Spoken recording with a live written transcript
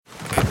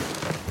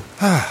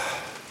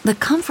The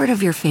comfort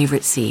of your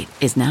favorite seat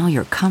is now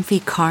your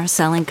comfy car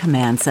selling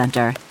command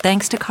center,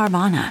 thanks to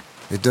Carvana.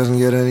 It doesn't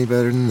get any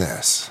better than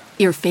this.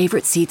 Your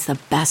favorite seat's the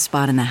best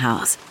spot in the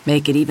house.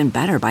 Make it even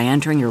better by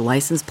entering your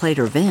license plate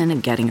or VIN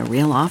and getting a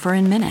real offer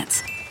in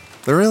minutes.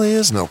 There really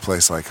is no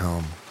place like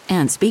home.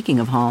 And speaking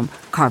of home,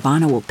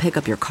 Carvana will pick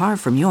up your car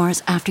from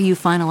yours after you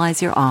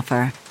finalize your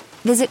offer.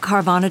 Visit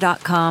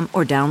Carvana.com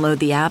or download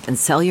the app and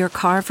sell your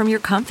car from your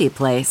comfy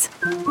place.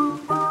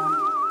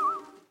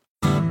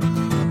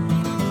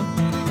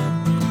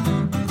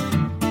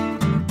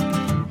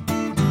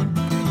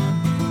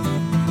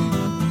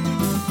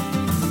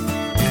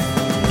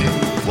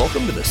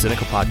 Welcome to the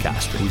Sinica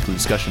Podcast, a weekly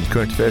discussion of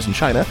current affairs in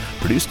China,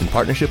 produced in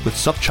partnership with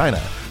SupChina.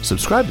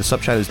 Subscribe to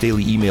SupChina's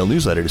daily email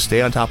newsletter to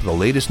stay on top of the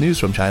latest news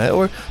from China,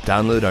 or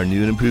download our new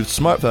and improved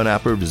smartphone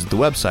app, or visit the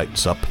website,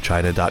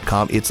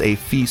 supchina.com. It's a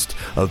feast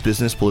of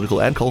business,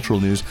 political, and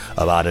cultural news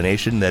about a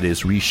nation that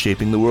is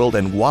reshaping the world.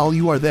 And while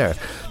you are there,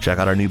 check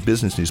out our new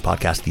business news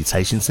podcast, the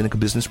Caixin Sinica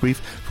Business Brief,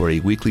 for a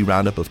weekly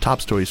roundup of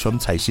top stories from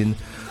Caixin,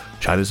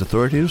 China's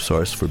authoritative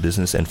source for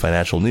business and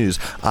financial news.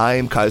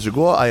 I'm Kaiser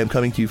Kuo. I am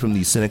coming to you from the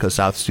Sinica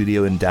South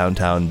studio in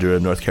downtown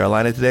Durham, North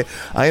Carolina today.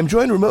 I am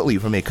joined remotely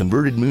from a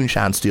converted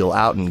moonshine still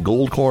out in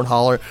Goldcorn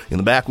Holler in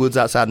the backwoods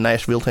outside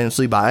Nashville,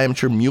 Tennessee by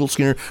amateur mule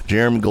skinner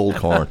Jeremy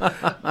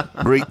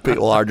Goldcorn. Great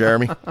people are,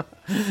 Jeremy.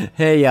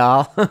 Hey,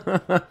 y'all.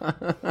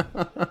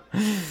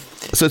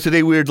 So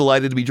today we're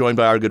delighted to be joined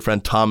by our good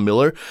friend Tom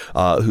Miller,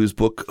 whose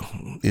book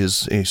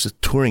he's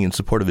touring in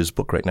support of his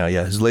book right now.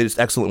 Yeah, his latest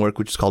excellent work,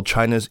 which is called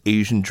China's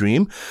Asian Dream.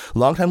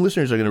 Longtime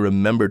listeners are going to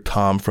remember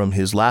Tom from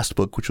his last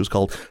book, which was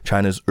called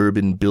China's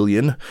Urban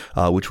Billion,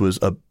 which was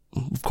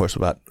of course,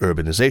 about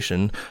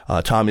urbanization.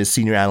 Tom is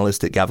senior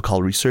analyst at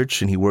Gavekal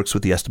Research, and he works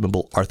with the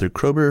estimable Arthur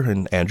Krober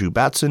and Andrew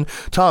Batson.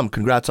 Tom,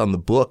 congrats on the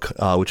book,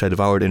 which I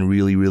devoured and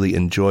really, really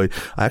enjoyed.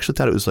 I actually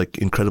thought it was like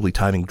incredibly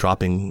timing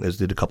dropping, as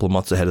did a couple of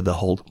months ahead of the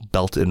whole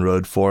Belt and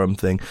Road Forum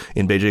thing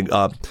in Beijing,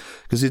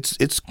 because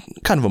it's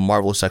kind of a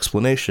marvelous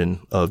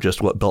explanation of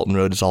just what Belt and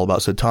Road is all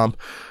about. So, Tom,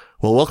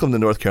 well, welcome to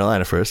North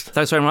Carolina first.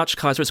 Thanks very much,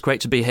 Kaiser. It's great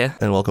to be here.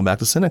 And welcome back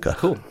to Sinica.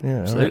 Cool. Yeah,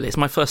 absolutely. Right. It's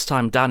my first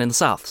time down in the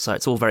South, so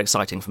it's all very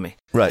exciting for me.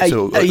 Right.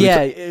 So,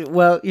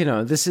 well,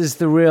 this is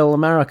the real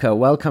America.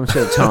 Welcome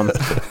to it, Tom.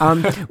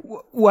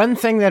 One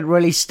thing that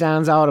really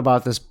stands out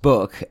about this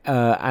book,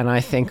 and I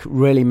think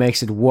really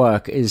makes it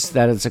work, is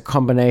that it's a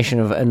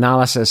combination of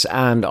analysis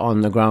and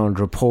on-the-ground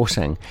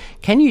reporting.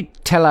 Can you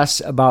tell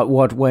us about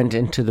what went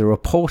into the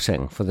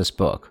reporting for this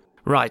book?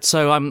 Right,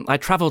 so I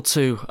travelled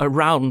to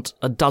around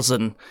a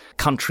dozen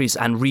countries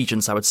and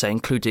regions, I would say,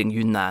 including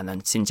Yunnan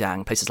and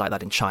Xinjiang, places like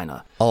that in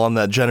China. All on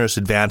that generous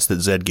advance that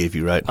Zed gave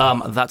you, right?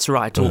 That's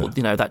right, or,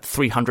 that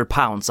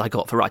 £300 I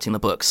got for writing the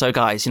book. So,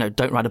 guys,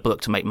 don't write a book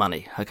to make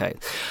money, okay?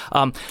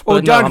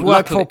 Or don't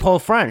work for Paul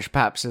French,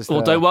 perhaps.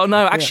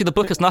 Actually, the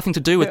book has nothing to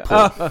do with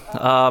Paul.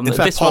 In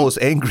fact, Paul was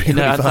angry.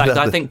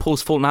 I think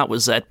Paul's falling out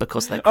with Zed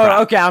because they're crap.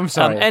 Oh, okay, I'm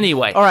sorry.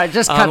 Anyway. All right,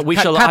 just cut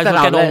that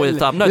out. Get on with...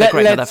 they're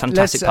great, they're a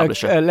fantastic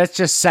publisher. Let's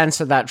just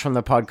censor that from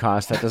the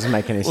podcast. That doesn't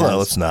make any sense.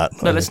 Well, it's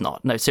not. No, let's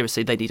not. No,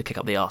 seriously, they need to kick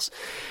up the arse.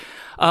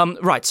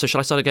 Right, so shall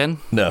I start again?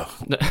 No.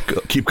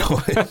 Keep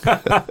going.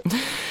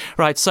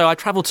 Right, so I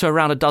travelled to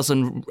around a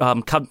dozen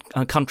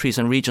countries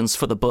and regions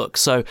for the book.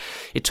 So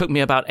it took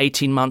me about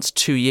 18 months,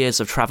 2 years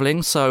of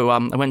travelling. So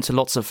I went to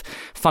lots of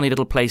funny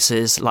little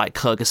places like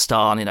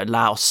Kyrgyzstan,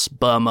 Laos,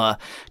 Burma,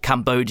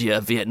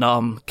 Cambodia,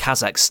 Vietnam,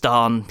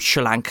 Kazakhstan,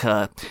 Sri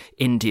Lanka,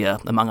 India,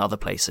 among other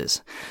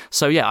places.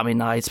 So yeah,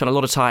 I spent a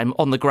lot of time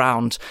on the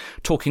ground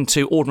talking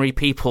to ordinary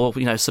people,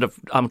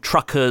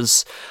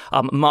 truckers,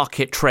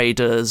 market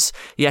traders,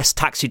 yes,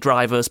 taxi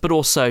drivers, but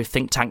also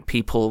think tank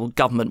people,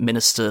 government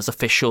ministers,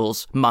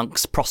 officials,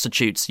 monks,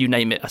 prostitutes, you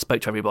name it. I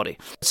spoke to everybody.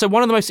 So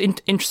one of the most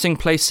interesting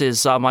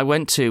places I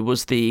went to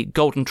was the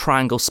Golden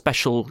Triangle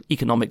Special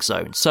Economic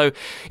Zone. So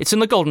it's in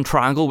the Golden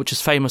Triangle, which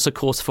is famous, of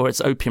course, for its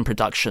opium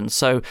production.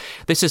 So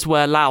this is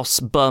where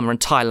Laos, Burma, and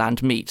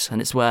Thailand meet, and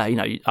it's where,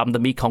 the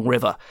Mekong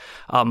River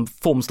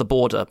forms the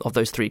border of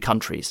those three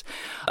countries.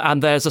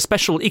 And there's a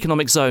special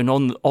economic zone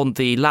on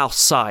the Laos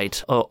side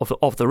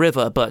of the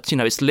river, but,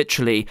 it's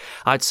literally,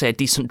 I'd say, a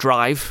decent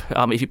drive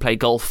if you play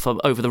golf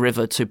over the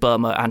river to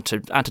Burma and to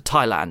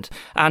Thailand.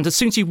 And as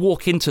soon as you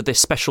walk into this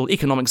special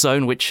economic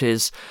zone, which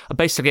is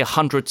basically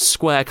 100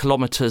 square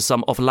kilometers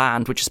of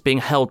land, which is being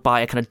held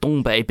by a kind of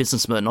Dongbei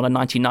businessman on a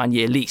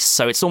 99-year lease.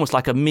 So it's almost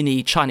like a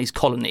mini Chinese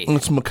colony.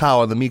 It's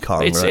Macau and the Mekong,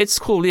 right? It's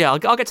cool, yeah. I'll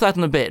get to that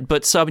in a bit.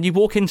 But when you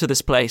walk into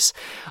this place,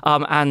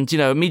 and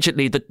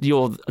immediately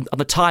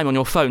the time on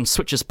your phone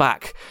switches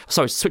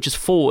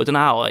forward an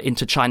hour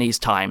into Chinese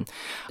time.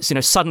 So,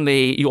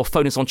 suddenly your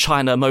phone is on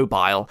China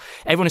Mobile.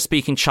 Everyone is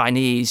speaking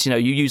Chinese. You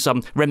use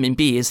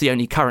renminbi as the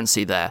only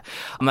currency there.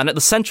 And at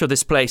the center of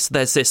this place,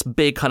 there's this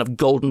big kind of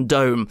golden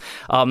dome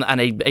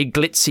and a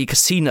glitzy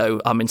casino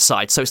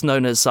inside. So it's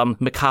known as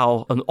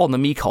Macau on the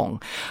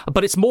Mekong.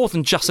 But it's more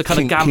than just a kind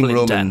of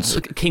gambling den.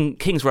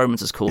 King's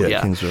Romans is called,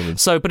 yeah. King's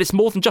Romans. So, but it's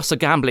more than just a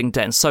gambling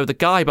den. So the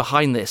guy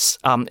behind this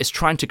is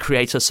trying to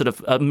create a sort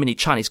of a mini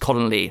Chinese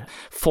colony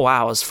 4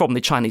 hours from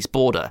the Chinese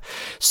border.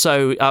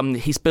 So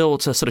he's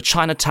built a sort of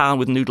Chinatown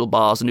with noodle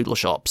bars and noodle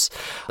shops.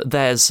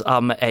 There's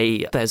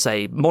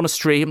a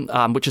monastery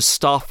which is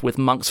staffed with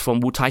monks from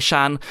Wu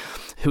Taishan,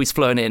 who he's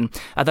flown in.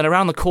 And then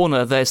around the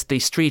corner, there's the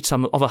street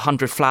of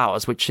 100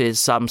 Flowers, which is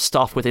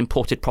staffed with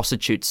imported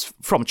prostitutes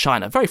from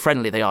China. Very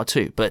friendly they are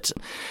too. But,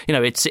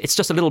 it's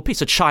just a little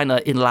piece of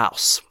China in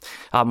Laos,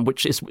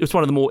 which is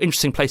one of the more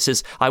interesting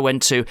places I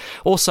went to.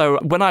 Also,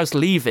 when I was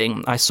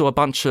leaving, I saw a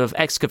bunch of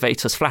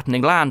excavators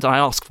flattening land, and I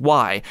asked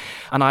why.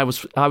 And I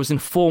was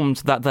informed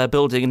that they're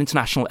building an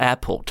international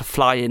airport to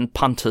fly in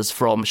punters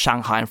from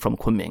Shanghai and from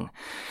Kunming.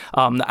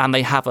 And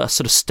they have a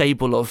sort of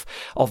stable of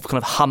kind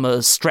of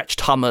Hummers,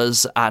 stretched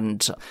Hummers,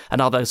 and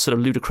other sort of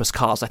ludicrous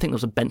cars. I think there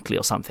was a Bentley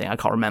or something. I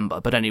can't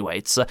remember. But anyway,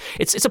 it's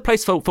a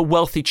place for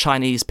wealthy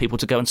Chinese people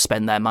to go and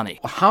spend their money.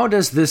 How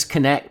does this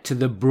connect to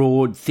the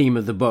broad theme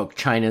of the book,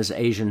 China's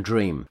Asian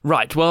Dream?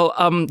 Right. Well,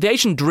 the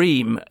Asian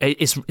Dream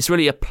is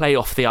really a play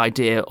off the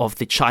idea of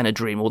the China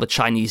Dream or the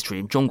Chinese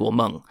Dream, 中国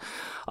梦.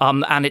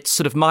 And it's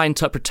sort of my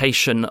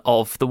interpretation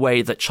of the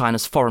way that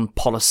China's foreign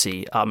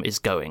policy is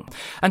going.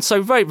 And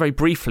so very, very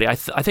briefly, I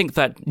think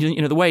that,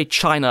 the way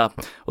China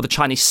or the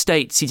Chinese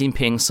state, Xi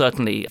Jinping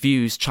certainly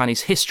views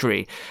Chinese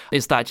history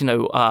is that,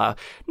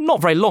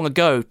 not very long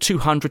ago,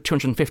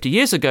 250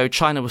 years ago,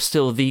 China was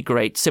still the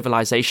great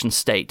civilization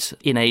state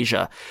in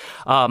Asia.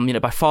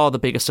 By far the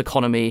biggest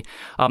economy,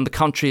 the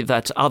country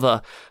that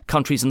other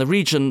countries in the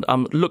region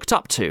looked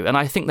up to. And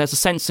I think there's a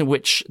sense in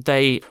which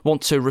they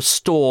want to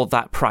restore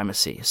that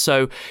primacy.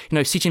 So,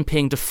 Xi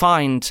Jinping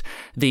defined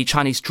the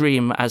Chinese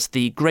dream as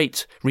the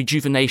great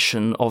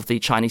rejuvenation of the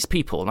Chinese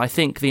people. And I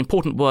think the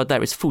important word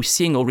there is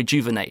fuxing, or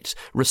rejuvenate,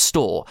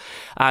 restore.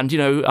 And,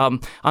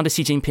 under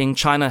Xi Jinping,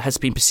 China has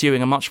been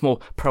pursuing a much more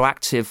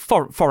proactive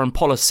foreign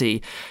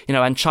policy,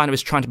 and China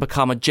is trying to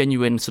become a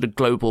genuine sort of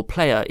global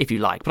player, if you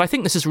like. But I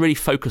think this is really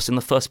focused in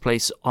the first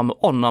place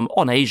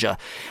on Asia.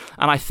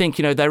 And I think,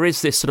 there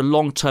is this sort of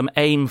long-term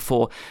aim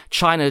for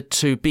China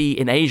to be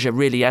in Asia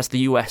really as the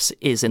US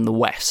is in the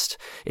West,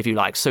 if you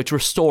like. So to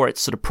restore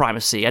its sort of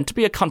primacy and to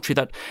be a country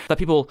that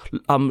people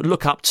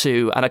look up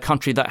to, and a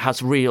country that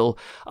has real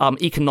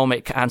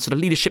economic and sort of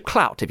leadership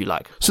clout, if you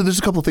like. So there's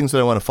a couple of things that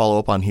I want to follow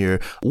up on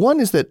here. One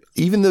is that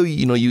even though,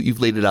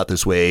 you've laid it out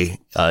this way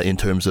in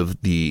terms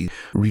of the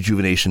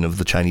rejuvenation of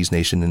the Chinese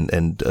nation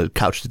and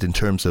couched it in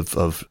terms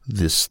of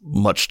this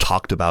much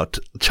talked about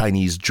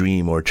Chinese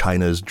dream or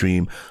China's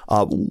dream,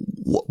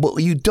 well,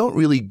 you don't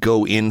really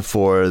go in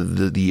for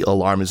the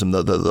alarmism,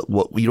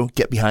 what you don't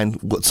get behind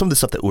some of the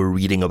stuff that we're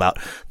reading about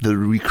the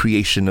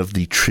recreation of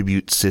the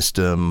tribute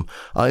system.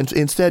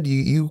 Instead,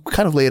 you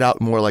kind of lay it out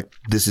more like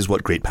this is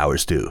what great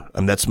powers do.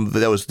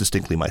 That was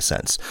distinctly my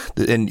sense.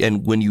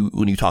 And when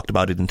you talked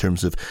about it in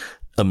terms of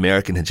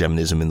American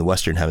hegemonism in the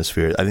Western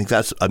Hemisphere, I think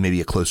that's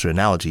maybe a closer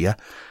analogy. Yeah.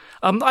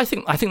 I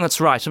think that's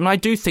right. I mean, I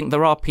do think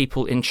there are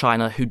people in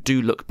China who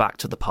do look back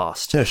to the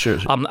past. Yeah, sure.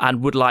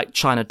 And would like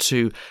China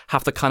to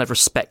have the kind of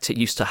respect it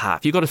used to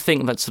have. You've got to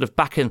think that sort of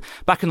back in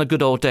the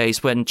good old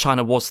days when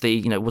China was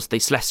the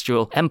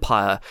celestial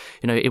empire,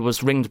 it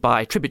was ringed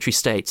by tributary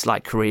states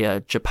like Korea,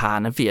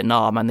 Japan, and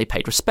Vietnam, and they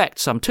paid respect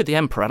to the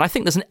emperor. And I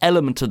think there's an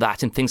element of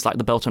that in things like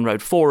the Belt and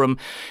Road Forum,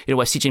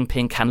 where Xi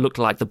Jinping can look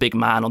like the big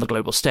man on the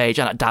global stage,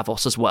 and at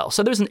Davos as well.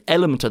 So there's an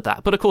element of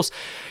that. But of course,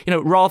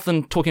 rather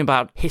than talking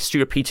about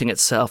history repeating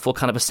itself or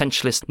kind of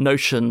essentialist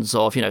notions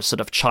of, sort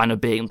of China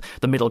being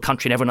the middle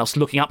country and everyone else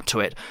looking up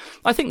to it,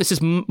 I think this is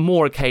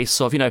more a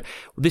case of,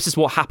 this is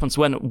what happens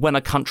when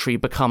a country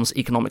becomes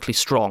economically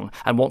strong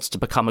and wants to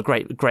become a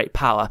great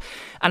power.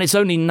 And it's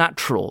only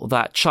natural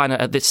that China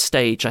at this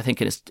stage, I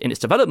think in its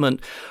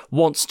development,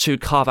 wants to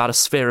carve out a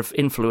sphere of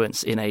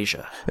influence in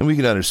Asia. And we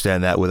can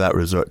understand that without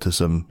resort to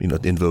some,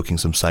 invoking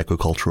some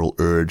psychocultural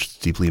urge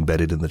deeply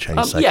embedded in the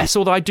Chinese psyche. Yes,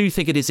 although I do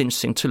think it is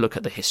interesting to look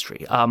at the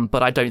history.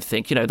 But I don't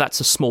think, that's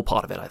a small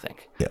part of it, I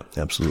think. Yeah,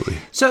 absolutely.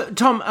 So,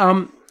 Tom,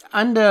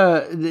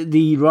 under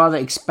the rather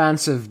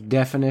expansive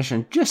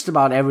definition, just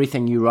about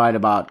everything you write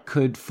about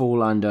could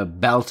fall under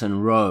Belt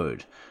and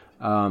Road.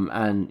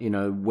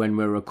 And, when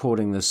we're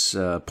recording this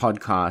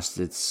podcast,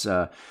 it's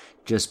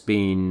just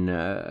been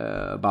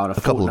about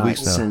a couple of fortnight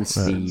weeks now, since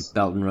the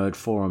Belt and Road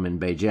Forum in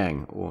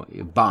Beijing, or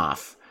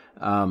BAF.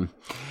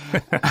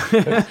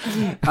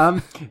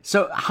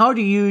 So how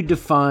do you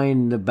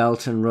define the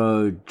Belt and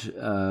Road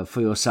for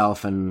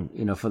yourself and,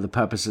 for the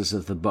purposes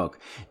of the book?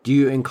 Do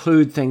you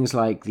include things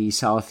like the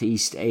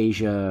Southeast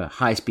Asia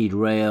high-speed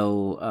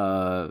rail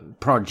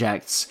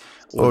projects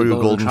or the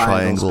Golden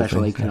Triangle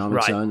Special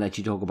Economic Zone that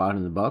you talk about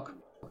in the book?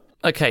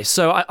 Okay,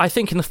 so I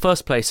think in the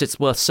first place, it's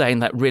worth saying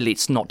that really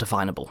it's not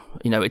definable.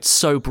 It's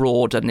so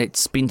broad and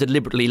it's been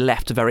deliberately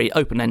left very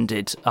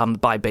open-ended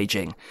by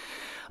Beijing.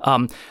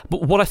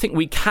 But what I think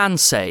we can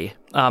say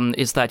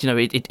is that,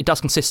 it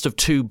does consist of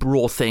two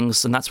broad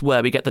things, and that's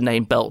where we get the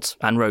name Belt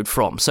and Road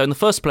from. So in the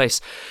first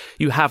place,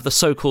 you have the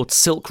so-called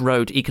Silk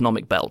Road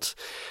Economic Belt,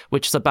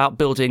 which is about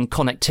building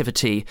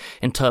connectivity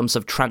in terms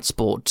of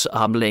transport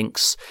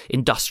links,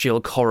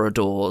 industrial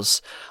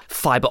corridors,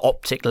 fiber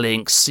optic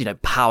links,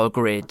 power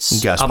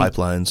grids, gas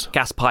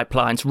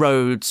pipelines,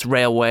 roads,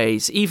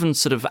 railways, even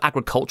sort of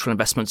agricultural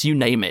investments, you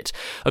name it,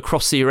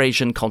 across the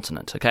Eurasian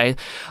continent. Okay,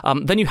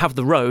 then you have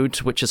the road,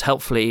 which is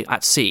helpfully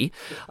at sea.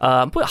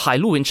 But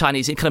Hailu in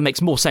Chinese, it kind of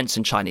makes more sense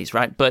in Chinese,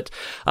 right? But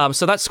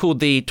so that's called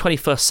the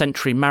 21st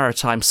Century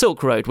Maritime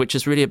Silk Road, which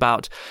is really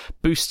about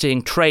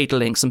boosting trade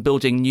links and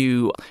building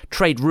new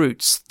trade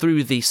routes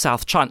through the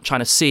South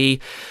China Sea,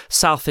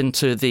 south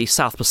into the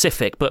South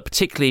Pacific, but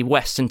particularly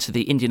west into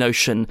the Indian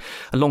Ocean,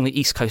 along the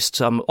east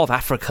coast of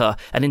Africa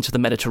and into the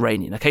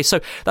Mediterranean. Okay, so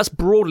that's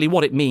broadly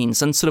what it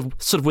means, and sort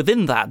of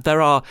within that,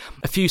 there are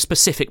a few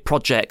specific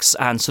projects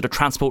and sort of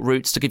transport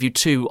routes. To give you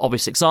two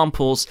obvious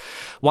examples,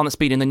 one that's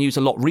been in the news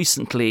a lot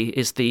recently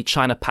is the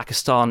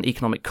China-Pakistan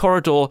Economic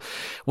Corridor,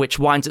 which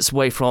winds its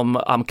way from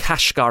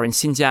Kashgar in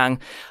Xinjiang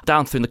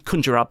down through the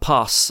Kunjara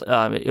Pass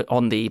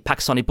on the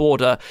Pakistani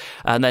border,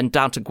 and then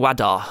down to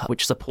Gwadar,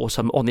 which is a port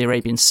on the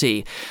Arabian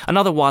Sea.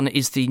 Another one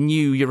is the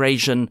new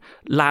Eurasian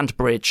land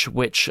bridge,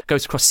 which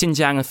goes across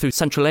Xinjiang and through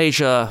Central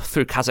Asia,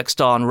 through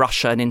Kazakhstan,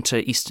 Russia, and into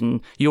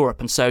Eastern Europe.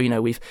 And so,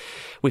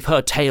 we've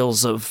heard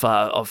tales of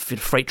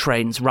freight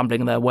trains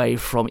rumbling their way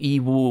from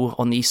Yiwu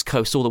on the East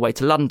Coast all the way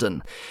to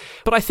London.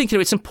 But I think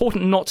it's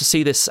important not to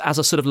see this as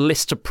a sort of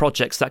list of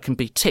projects that can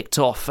be ticked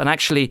off. And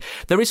actually,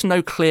 there is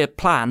no clear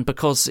plan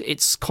because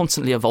it's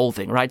constantly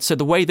evolving, right? So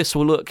the way this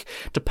will look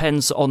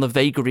depends on the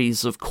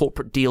vagaries of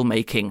corporate deal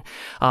making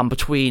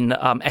between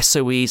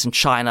SOEs in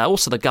China,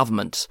 also the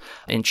government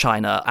in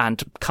China,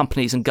 and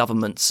companies and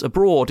governments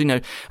abroad,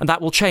 and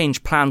that will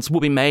change. Plans will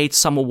be made,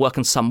 some will work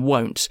and some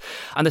won't.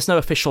 And there's no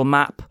official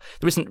map.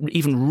 There isn't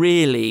even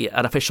really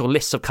an official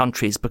list of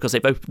countries because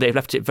they've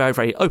left it very,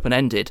 very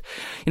open-ended.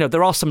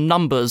 There are some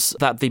numbers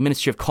that the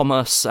Ministry of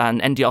Commerce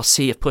and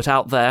NDRC have put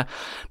out there,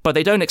 but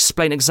they don't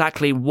explain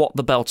exactly what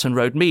the Belt and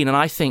Road mean. And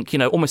I think,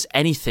 almost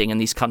anything in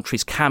these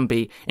countries can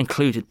be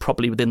included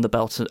probably within the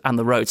Belt and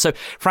the Road. So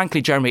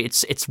frankly, Jeremy,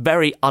 it's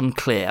very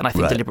unclear, and I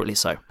think deliberately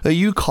so.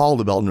 You call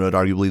the Belt and Road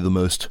arguably the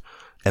most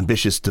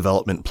ambitious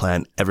development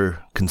plan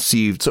ever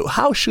conceived. So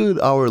how should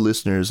our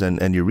listeners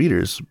and your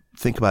readers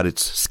think about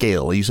its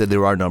scale? You said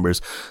there are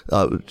numbers.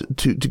 To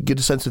get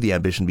a sense of the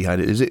ambition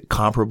behind it, is it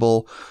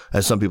comparable,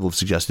 as some people have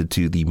suggested,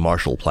 to the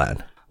Marshall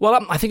Plan?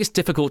 Well, I think it's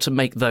difficult to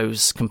make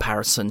those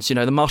comparisons.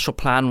 The Marshall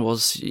Plan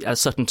was at a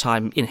certain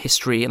time in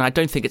history, and I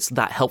don't think it's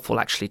that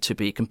helpful, actually, to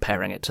be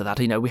comparing it to that.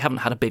 We haven't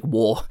had a big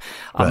war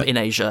in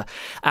Asia.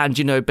 And,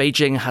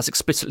 Beijing has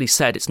explicitly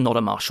said it's not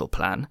a Marshall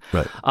Plan.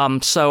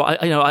 Right. So,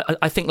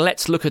 I think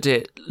let's look at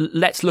it.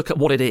 Let's look at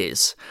what it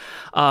is.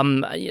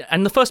 And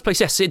in the first place,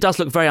 yes, it does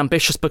look very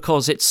ambitious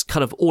because it's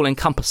kind of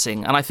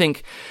all-encompassing. And I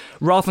think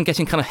rather than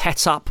getting kind of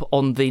het up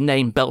on the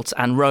name Belt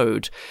and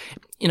Road,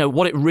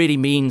 what it really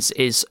means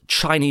is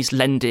Chinese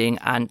lending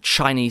and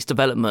Chinese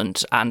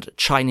development and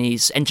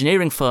Chinese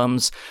engineering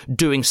firms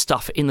doing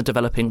stuff in the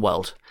developing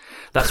world.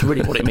 That's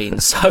really what it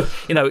means. So,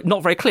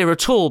 not very clear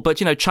at all, but,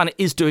 China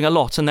is doing a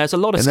lot, and there's a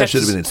lot of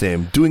skepticism. And that should have been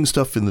its name, doing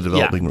stuff in the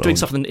developing world. Doing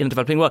stuff in the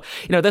developing world.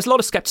 There's a lot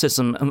of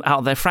skepticism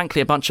out there,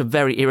 frankly, a bunch of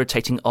very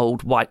irritating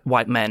old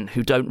white men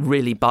who don't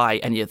really buy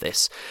any of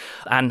this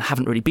and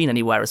haven't really been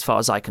anywhere as far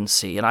as I can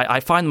see. And I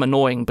find them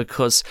annoying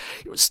because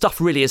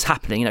stuff really is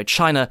happening.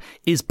 China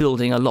is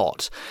building a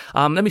lot.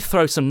 Let me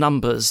throw some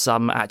numbers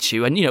at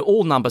you. And,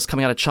 all numbers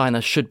coming out of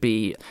China should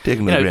be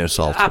taken with a grain of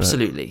salt.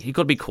 Absolutely. Right? You've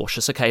got to be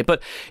cautious, okay?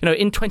 But,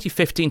 in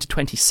 2015 to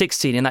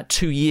 2016, in that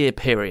 2-year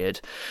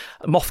period,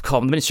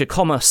 MOFCOM, the Ministry of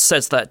Commerce,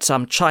 says that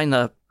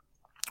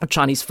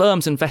Chinese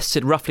firms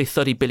invested roughly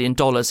 $30 billion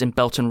in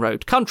Belt and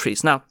Road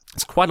countries. Now,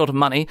 it's quite a lot of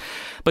money,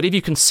 but if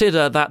you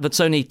consider that that's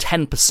only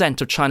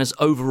 10% of China's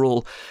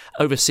overall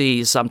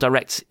overseas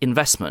direct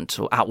investment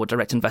or outward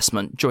direct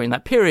investment during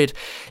that period,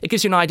 it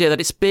gives you an idea that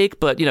it's big,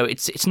 but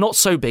it's not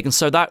so big, and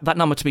so that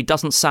number to me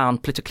doesn't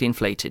sound politically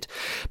inflated.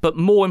 But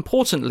more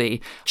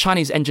importantly,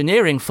 Chinese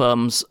engineering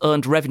firms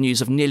earned revenues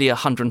of nearly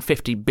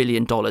 $150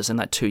 billion in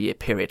that 2-year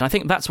period. And I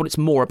think that's what it's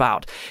more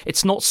about.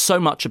 It's not so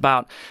much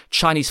about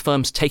Chinese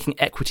firms taking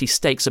equity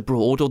stakes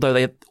abroad, although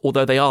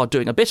they are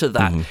doing a bit of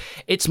that. Mm-hmm.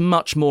 It's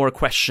much more a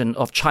question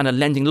of China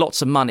lending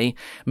lots of money,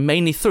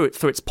 mainly through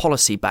its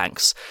policy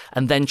banks,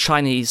 and then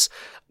Chinese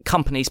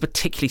companies,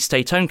 particularly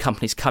state-owned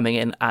companies, coming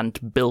in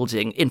and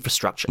building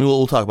infrastructure.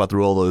 We'll talk about the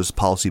role of those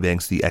policy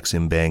banks, the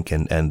Exim Bank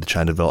and the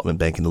China Development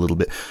Bank in a little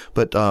bit.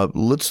 But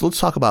let's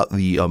talk about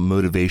the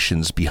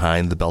motivations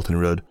behind the Belt and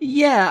Road.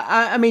 Yeah,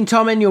 I mean,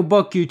 Tom, in your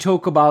book, you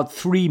talk about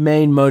 3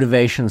 main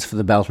motivations for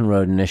the Belt and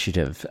Road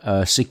Initiative.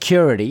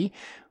 Security,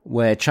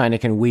 where China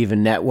can weave a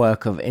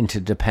network of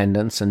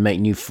interdependence and make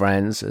new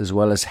friends, as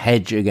well as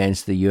hedge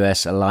against the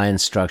U.S.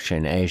 alliance structure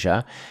in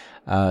Asia.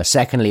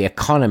 Secondly,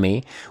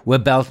 economy, where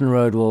Belt and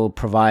Road will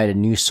provide a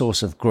new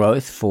source of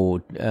growth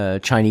for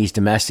Chinese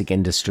domestic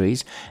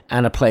industries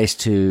and a place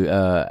to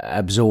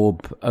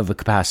absorb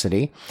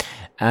overcapacity.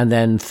 And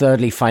then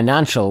thirdly,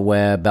 financial,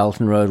 where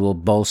Belt and Road will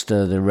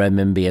bolster the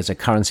renminbi as a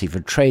currency for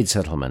trade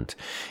settlement.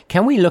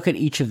 Can we look at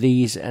each of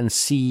these and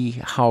see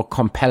how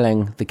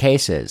compelling the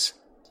case is?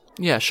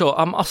 Yeah, sure.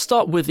 I'll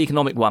start with the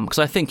economic one, because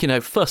I think,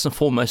 first and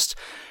foremost,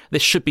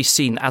 this should be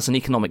seen as an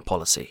economic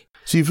policy.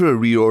 So you've sort of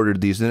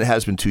reordered these, and it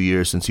has been 2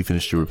 years since you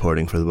finished your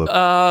reporting for the book.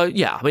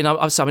 Yeah.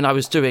 I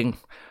was doing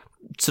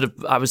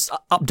I was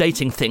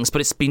updating things,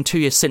 but it's been 2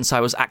 years since I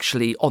was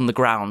actually on the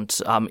ground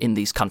in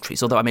these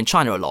countries, although I'm in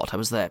China a lot. I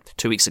was there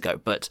 2 weeks ago.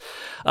 But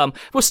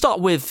we'll start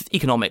with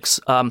economics.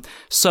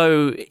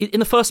 So in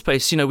the first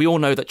place, we all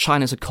know that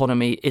China's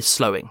economy is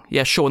slowing.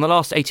 Yeah, sure. In the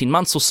last 18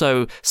 months or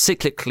so,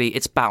 cyclically,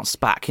 it's bounced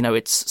back.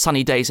 It's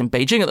sunny days in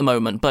Beijing at the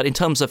moment, but in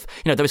terms of,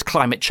 there is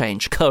climate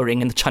change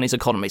occurring in the Chinese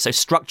economy. So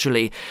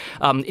structurally,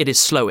 it is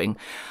slowing.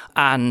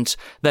 And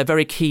they're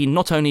very keen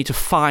not only to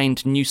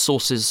find new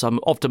sources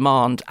of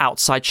demand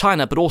outside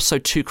China, but also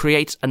to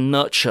create and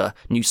nurture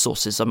new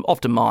sources of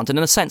demand. And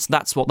in a sense,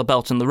 that's what the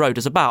Belt and the Road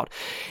is about.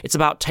 It's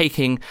about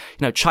taking,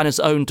 China's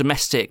own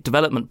domestic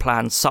development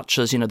plans, such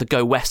as, the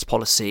Go West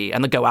policy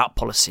and the Go Out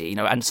policy,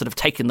 and sort of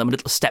taking them a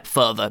little step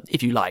further,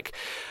 if you like.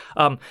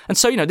 And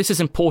so, this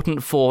is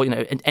important for,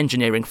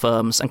 engineering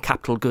firms and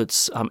capital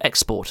goods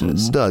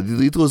exporters.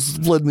 It was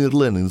Vladimir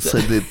Lenin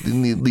said that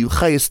the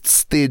highest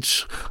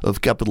stage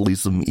of capitalism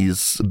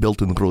is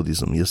Belt and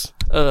Roadism, yes?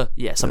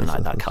 Yeah, something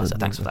like that.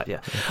 Thanks for that, yeah.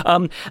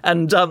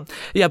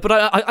 But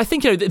I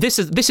think,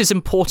 this is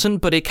important,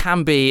 but it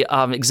can be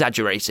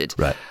exaggerated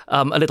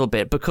a little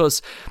bit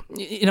because,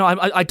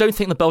 I don't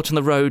think the Belt and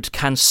the Road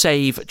can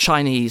save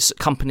Chinese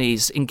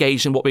companies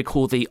engaged in what we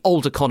call the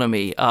old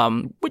economy,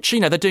 which,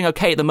 they're doing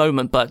okay at the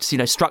moment, but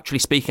structurally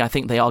speaking, I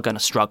think they are going to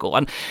struggle.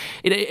 And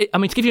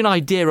to give you an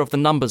idea of the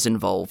numbers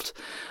involved,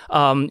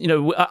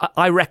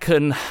 I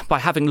reckon by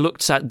having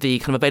looked at the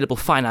kind of available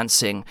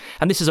financing,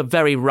 and this is a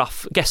very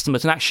rough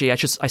guesstimate, and actually I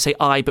say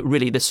but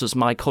really this was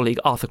my colleague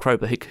Arthur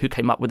Krober who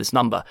came up with this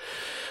number.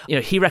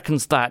 He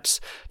reckons that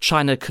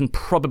China can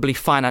probably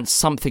finance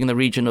something in the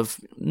region of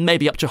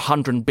maybe up to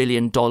 $100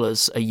 billion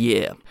a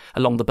year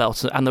along the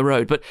Belt and the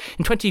Road. But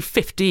in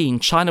 2015,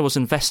 China was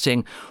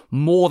investing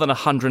more than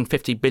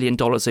 $150 billion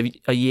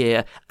a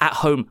year at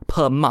home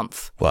per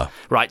month. Wow.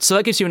 Right. So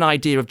that gives you an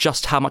idea of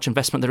just how much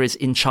investment there is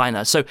in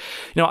China. So,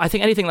 I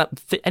think anything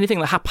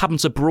that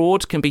happens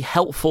abroad can be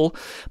helpful,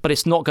 but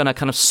it's not going to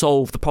kind of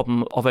solve the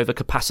problem of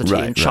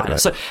overcapacity in China. Right.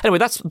 So anyway,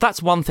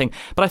 that's one thing.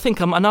 But I think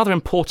another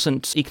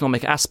important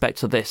economic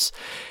aspect of this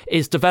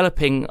is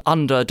developing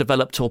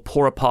underdeveloped or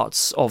poorer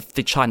parts of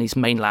the Chinese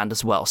mainland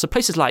as well. So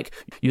places like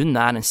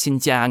Yunnan and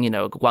Xinjiang,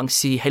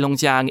 Guangxi,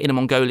 Heilongjiang, Inner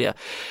Mongolia,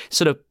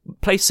 sort of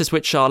places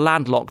which are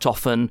landlocked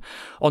often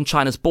on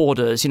China's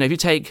borders. If you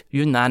take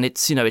Yunnan,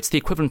 it's the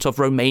equivalent of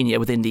Romania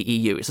within the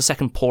EU. It's the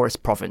second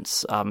poorest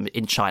province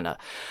in China.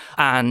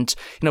 And,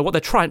 what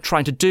they're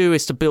trying to do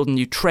is to build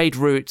new trade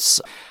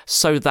routes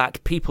so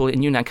that people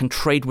in Yunnan can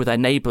trade with their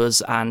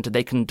neighbors and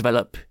they can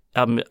develop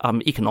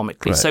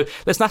economically. Right. So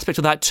there's an aspect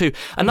of that too.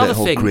 Another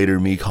thing, greater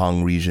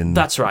Mekong region.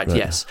 That's right.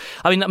 Yes.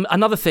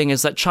 Another thing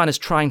is that China's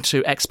trying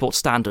to export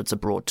standards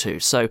abroad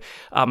too. So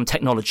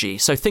technology.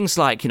 So things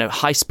like,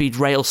 high-speed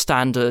rail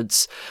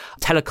standards,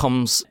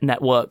 telecoms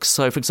networks.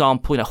 So for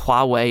example,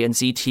 Huawei and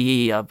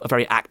ZTE are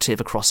very active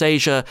across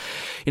Asia.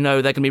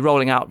 They're going to be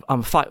rolling out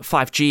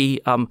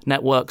 5G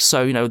networks.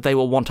 So, they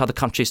will want other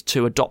countries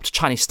to adopt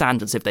Chinese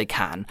standards if they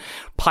can.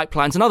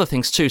 Pipelines and other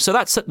things too. So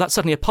that's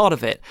certainly a part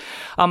of it.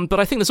 But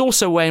I think there's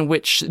also a way in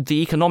which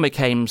the economic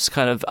aims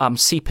kind of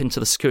seep into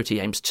the security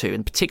aims too,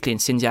 and particularly in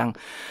Xinjiang,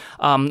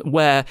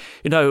 where,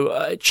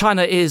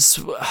 China is,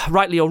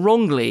 rightly or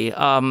wrongly,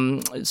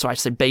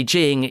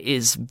 Beijing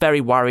is very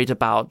worried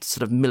about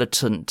sort of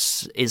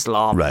militant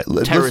Islam,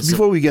 terrorism.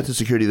 Before we get to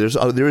security,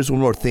 there is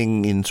one more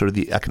thing in sort of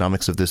the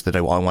economics of this that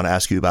I want to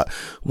ask you about.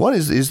 One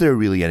is there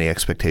really any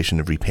expectation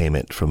of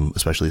repayment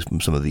especially from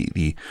some of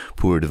the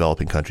poor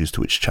developing countries to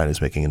which China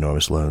is making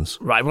enormous loans?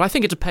 Right. Well, I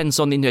think it depends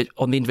on the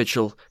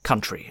individual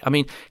country.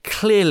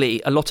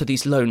 Clearly, a lot of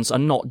these loans are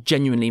not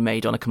genuinely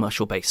made on a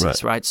commercial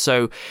basis, right?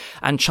 So,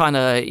 and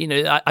China,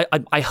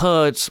 I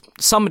heard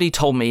somebody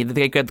told me that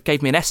they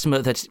gave me an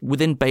estimate that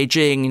within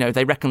Beijing,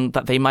 they reckon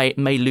that they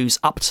may lose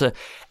up to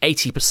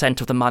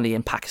 80% of the money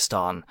in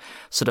Pakistan,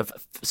 sort of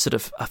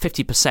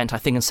 50%, I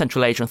think, in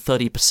Central Asia and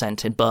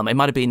 30% in Burma. It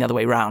might have been the other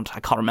way around. I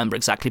can't remember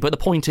exactly. But the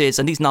point is,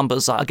 and these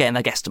numbers are, again,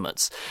 they're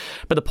guesstimates.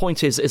 But the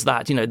point is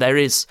that,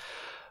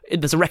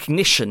 there's a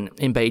recognition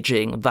in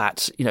Beijing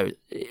that,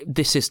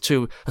 this is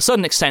to a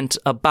certain extent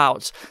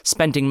about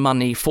spending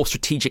money for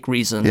strategic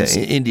reasons.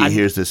 Yeah, India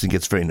hears this and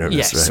gets very nervous.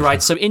 Yes,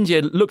 right. So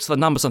India looks at the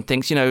numbers and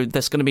thinks,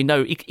 there's going to be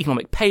no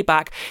economic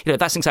payback.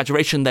 That's an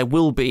exaggeration. There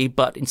will be,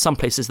 but in some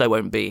places there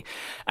won't be.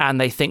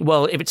 And they think,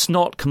 well, if it's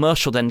not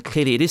commercial, then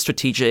clearly it is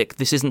strategic.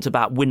 This isn't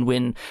about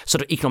win-win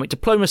sort of economic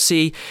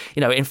diplomacy.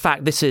 In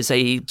fact, this is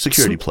a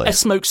security play, a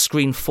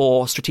smokescreen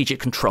for strategic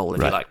control,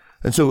 if you like.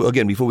 And so,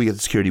 again, before we get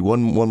to security,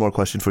 one more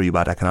question for you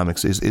about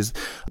economics is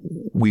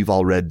we've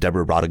all read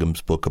Deborah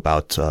Brodigam's book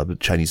about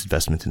Chinese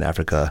investment in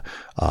Africa.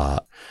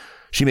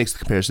 She makes the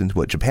comparison to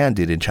what Japan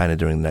did in China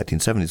during the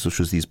 1970s, which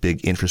was these big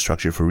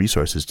infrastructure for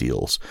resources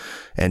deals.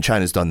 And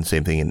China's done the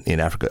same thing in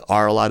Africa.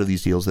 Are a lot of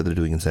these deals that they're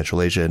doing in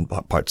Central Asia and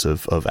parts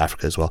of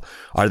Africa as well,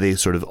 are they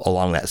sort of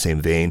along that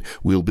same vein?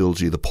 We'll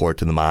build you the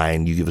port and the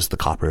mine, you give us the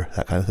copper,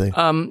 that kind of thing?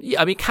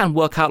 Yeah, I mean, it can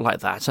work out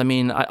like that. I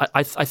mean,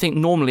 I think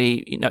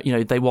normally, you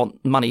know, they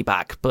want money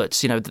back,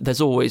 but, you know,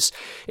 there's always,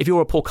 if you're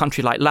a poor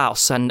country like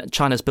Laos and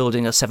China's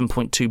building a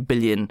 7.2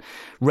 billion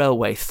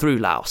railway through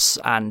Laos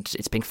and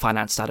it's being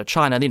financed out of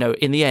China, you know,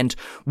 in the end,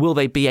 will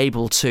they be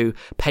able to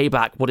pay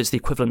back what is the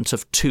equivalent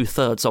of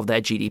 2/3 of their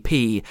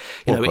GDP,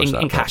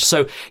 in cash?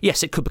 So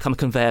yes, it could become a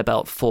conveyor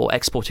belt for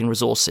exporting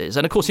resources.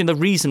 And of course, the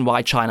reason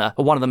why China,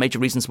 or one of the major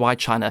reasons why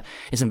China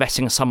is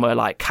investing in somewhere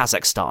like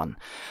Kazakhstan,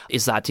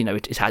 is that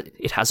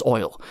it has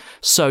oil.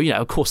 So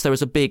of course, there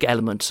is a big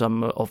element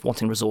of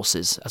wanting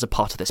resources as a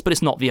part of this, but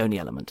it's not the only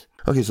element.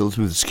 Okay, so let's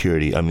move to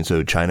security. I mean,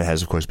 so China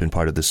has, of course, been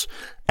part of this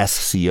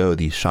SCO,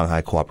 the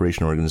Shanghai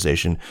Cooperation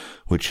Organization,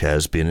 which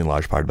has been in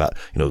large part about,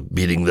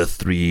 beating the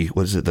three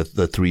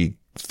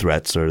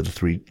threats or the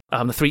three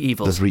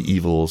evils. The three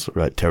evils,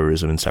 right?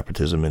 Terrorism and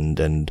separatism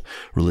and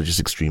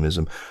religious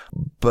extremism.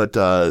 But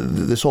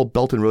this whole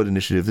Belt and Road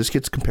Initiative, this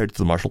gets compared to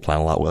the Marshall Plan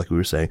a lot, like we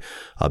were saying.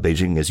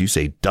 Beijing, as you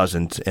say,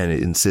 doesn't, and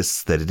it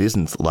insists that it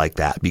isn't like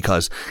that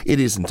because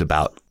it isn't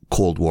about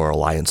Cold War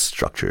alliance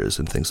structures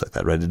and things like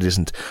that, right? It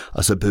isn't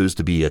supposed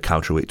to be a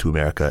counterweight to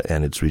America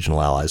and its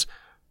regional allies.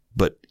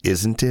 But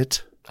isn't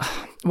it?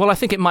 Well, I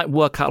think it might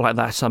work out like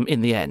that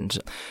in the end.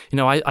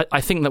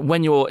 I think that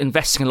when you're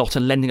investing a lot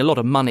and lending a lot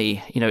of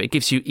money, it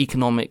gives you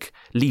economic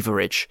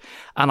leverage.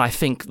 And I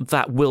think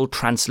that will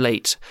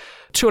translate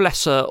to a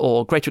lesser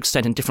or greater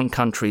extent in different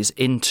countries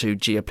into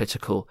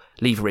geopolitical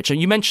leverage.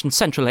 And you mentioned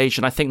Central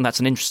Asia, and I think that's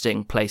an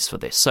interesting place for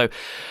this. So,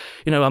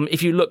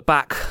 if you look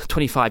back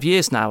 25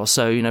 years now or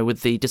so,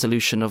 with the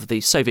dissolution of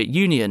the Soviet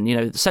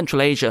Union,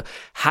 Central Asia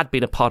had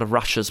been a part of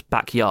Russia's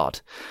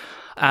backyard.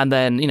 And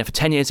then, for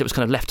 10 years, it was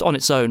kind of left on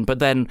its own. But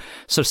then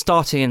sort of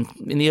starting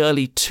in the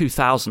early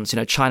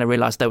 2000s, China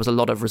realized there was a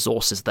lot of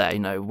resources there,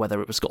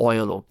 whether it was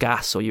oil or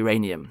gas or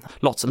uranium,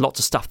 lots and lots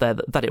of stuff there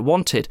that it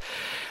wanted.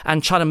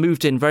 And China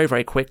moved in very,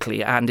 very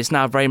quickly and is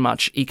now very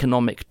much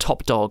economic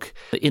top dog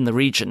in the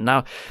region.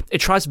 Now, it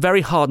tries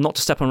very hard not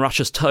to step on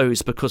Russia's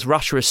toes because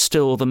Russia is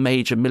still the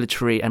major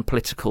military and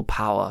political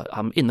power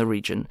in the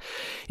region.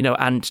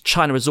 And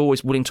China is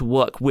always willing to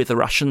work with the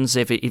Russians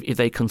if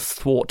they can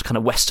thwart kind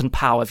of Western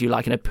power, if you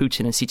like.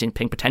 Putin and Xi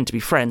Jinping pretend to be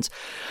friends.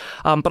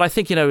 But I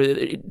think,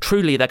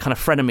 truly they're kind of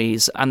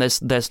frenemies and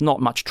there's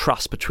not much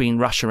trust between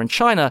Russia and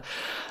China.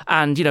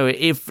 And,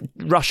 if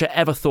Russia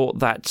ever thought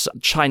that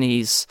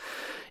Chinese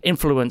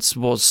influence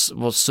was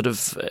sort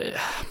of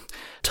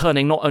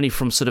turning not only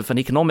from sort of an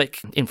economic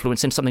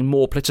influence into something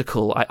more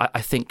political,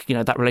 I think,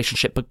 that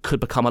relationship could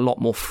become a lot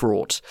more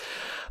fraught.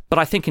 But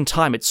I think in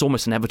time it's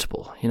almost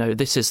inevitable.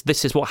 This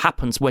is what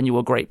happens when you're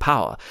a great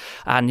power.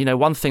 And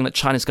one thing that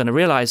China's going to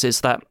realize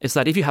is that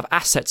if you have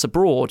assets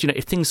abroad,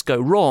 if things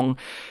go wrong,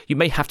 you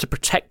may have to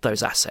protect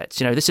those assets.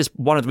 This is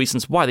one of the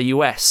reasons why the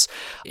US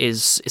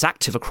is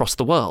active across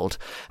the world.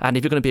 And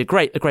if you're going to be a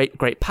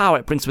great power,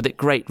 it brings with it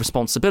great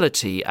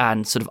responsibility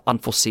and sort of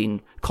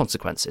unforeseen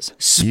consequences.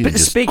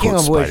 Speaking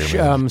of which,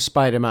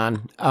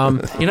 Spider-Man.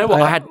 You know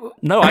what?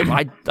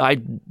 I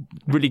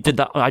really did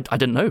that. I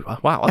didn't know.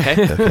 Wow.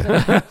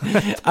 Okay.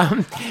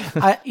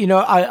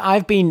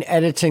 I've been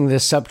editing the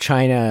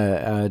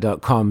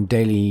SupChina.com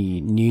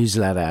daily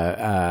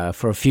newsletter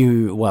for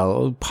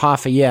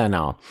half a year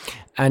now.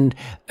 And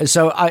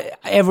so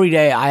every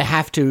day I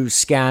have to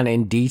scan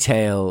in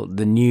detail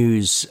the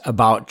news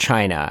about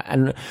China.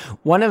 And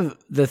one of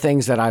the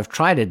things that I've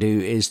tried to do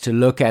is to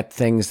look at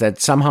things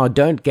that somehow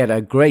don't get a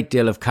great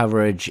deal of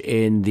coverage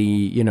in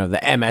the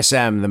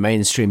MSM, the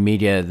mainstream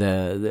media,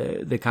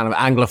 the kind of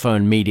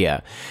Anglophone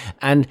media.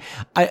 And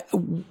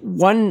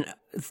one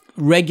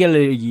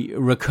regularly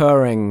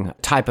recurring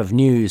type of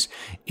news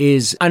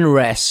is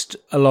unrest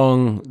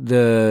along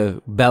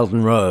the Belt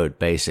and Road,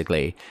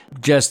 basically.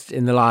 Just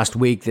in the last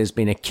week, there's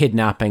been a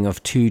kidnapping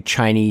of 2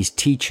 Chinese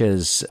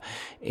teachers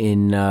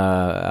in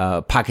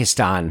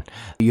Pakistan.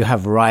 You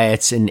have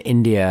riots in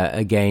India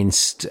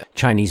against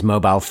Chinese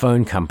mobile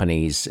phone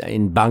companies,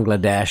 in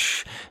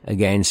Bangladesh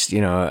against,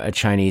 a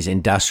Chinese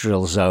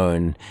industrial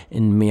zone,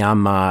 in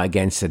Myanmar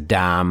against a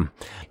dam.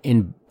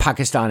 In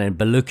Pakistan and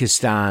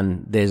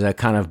Baluchistan, there's a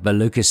kind of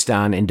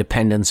Baluchistan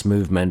independence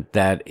movement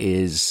that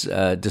is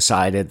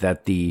decided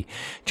that the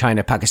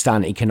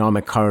China-Pakistan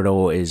economic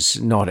corridor is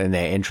not in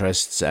their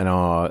interests and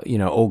are,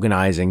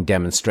 organizing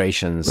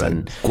demonstrations. Right.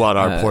 And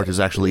Gwadar port is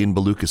actually in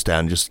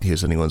Baluchistan, just in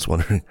case anyone's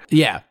wondering.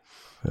 Yeah.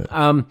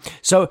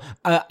 So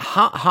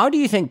how do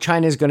you think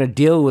China is going to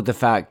deal with the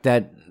fact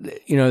that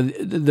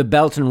the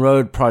Belt and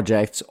Road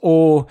projects,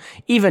 or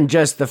even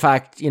just the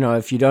fact,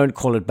 if you don't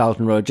call it Belt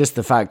and Road, just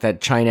the fact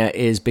that China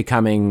is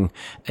becoming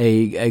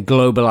a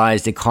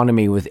globalized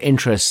economy with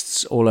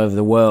interests all over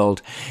the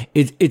world,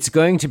 it's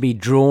going to be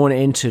drawn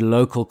into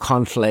local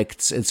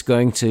conflicts. It's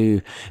going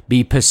to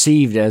be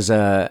perceived as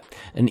an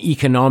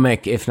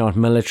economic, if not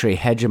military,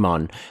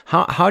 hegemon.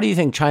 How do you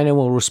think China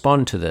will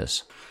respond to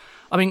this?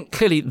 I mean,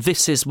 clearly,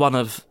 this is one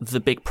of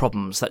the big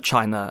problems that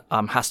China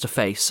has to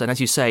face. And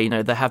as you say,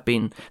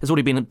 there's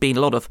already been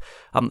a lot of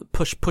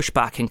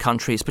pushback in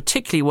countries,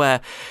 particularly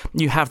where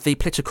you have the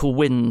political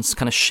winds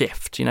kind of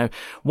shift.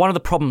 One of the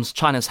problems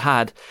China's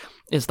had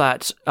is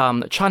that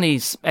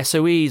Chinese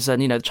SOEs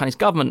and the Chinese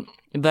government,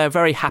 they're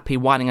very happy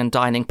whining and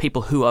dining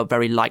people who are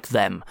very like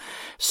them.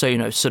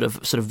 So, sort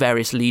of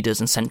various leaders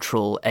in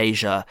Central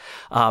Asia,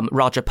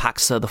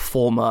 Rajapaksa, the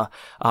former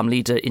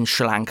leader in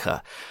Sri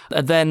Lanka.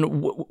 And then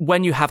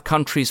when you have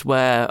countries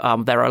where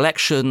there are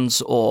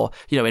elections, or,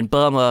 in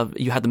Burma,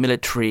 you had the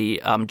military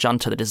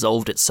junta that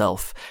dissolved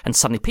itself and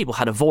suddenly people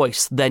had a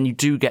voice, then you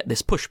do get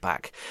this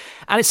pushback.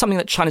 And it's something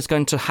that China's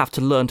going to have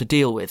to learn to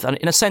deal with. And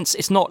in a sense,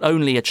 it's not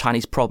only a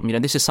Chinese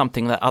problem. This is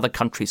something that other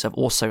countries have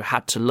also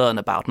had to learn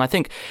about. And I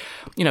think,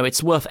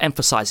 it's worth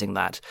emphasizing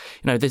that,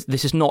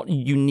 this is not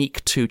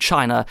unique to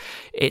China.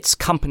 Its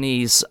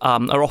companies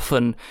are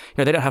often,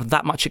 they don't have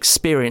that much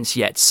experience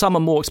yet. Some are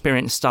more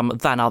experienced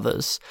than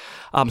others.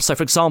 So,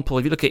 for example,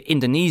 if you look at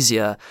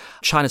Indonesia,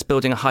 China's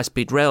building a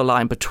high-speed rail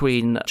line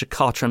between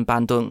Jakarta and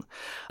Bandung.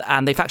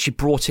 And they've actually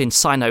brought in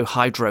Sino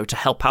Hydro to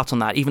help out on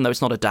that, even though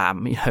it's not a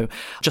dam,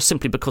 just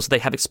simply because they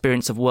have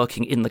experience of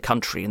working in the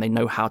country and they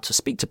know how to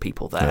speak to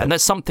people there. Yeah. And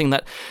that's something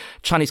that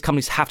Chinese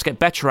companies have to get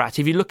better at.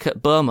 If you look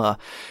at Burma,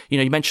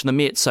 you mentioned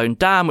the Myitsone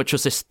Dam, which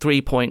was this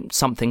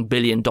 $3-something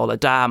billion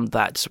dam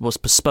that was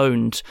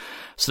postponed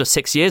sort of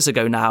 6 years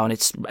ago now, and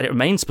it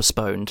remains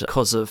postponed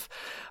because of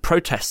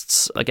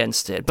protests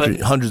against it.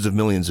 But hundreds of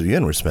millions of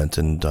yen were spent,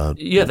 and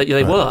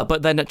they were.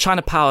 But then at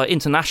China Power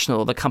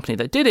International, the company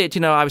that did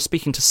it, I was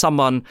speaking to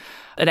someone,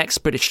 an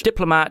ex-British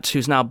diplomat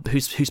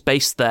who's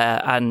based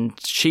there, and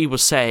she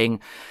was saying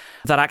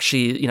that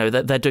actually,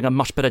 that they're doing a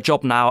much better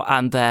job now,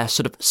 and their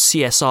sort of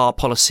CSR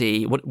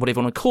policy, whatever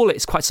you want to call it,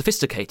 is quite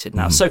sophisticated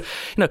now. So,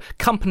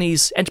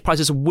 companies,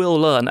 enterprises will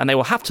learn, and they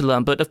will have to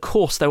learn, but of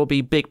course there will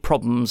be big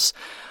problems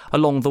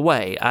along the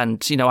way.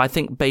 And, I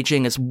think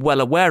Beijing is well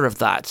aware of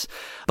that.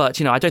 But,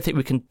 I don't think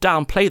we can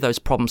downplay those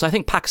problems. I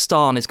think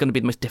Pakistan is going to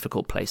be the most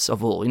difficult place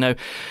of all. The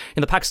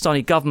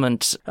Pakistani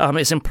government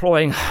is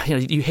employing,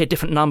 you hear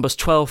different numbers,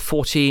 12,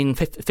 14,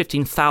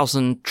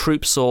 15,000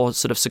 troops or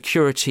sort of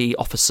security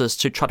officers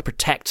to try to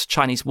protect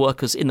Chinese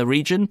workers in the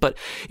region. But,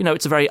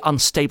 it's a very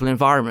unstable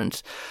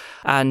environment.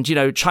 And,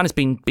 China's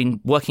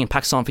been working in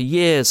Pakistan for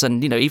years.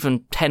 And,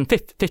 even 10,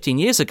 15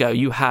 years ago,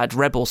 you had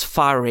rebels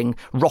firing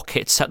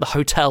rockets at the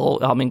hotel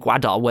in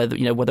Gwadar where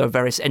there were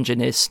various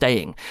engineers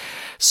staying.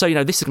 So,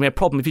 this is going to be a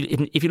problem.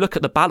 If you look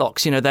at the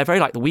Balochs, they're very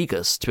like the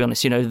Uyghurs, to be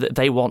honest.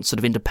 They want sort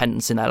of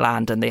independence in their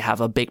land, and they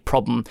have a big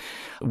problem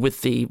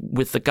with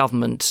the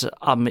government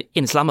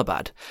in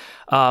Islamabad.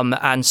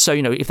 And so,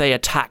 if they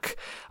attack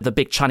the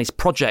big Chinese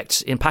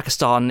project in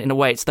Pakistan, in a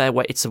way,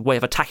 it's a way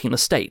of attacking the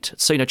state.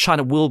 So,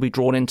 China will be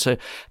drawn into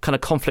kind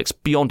of conflicts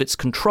beyond its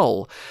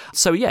control.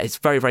 So, yeah, it's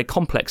very, very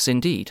complex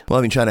indeed. Well,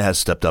 I mean, China has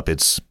stepped up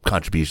its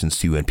contributions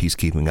to UN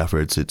peacekeeping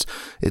efforts.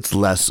 It's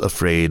less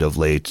afraid of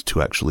late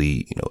to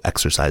actually,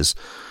 exercise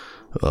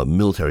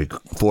military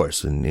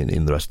force in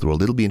the rest of the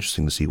world. It'll be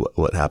interesting to see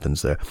what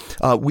happens there.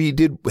 We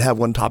did have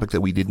one topic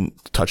that we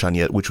didn't touch on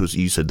yet, which was,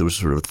 you said there was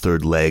sort of a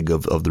third leg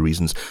of the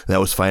reasons, and that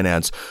was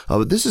finance.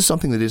 But this is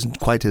something that isn't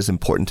quite as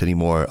important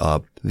anymore.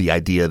 The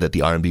idea that the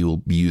RMB will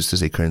be used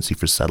as a currency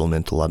for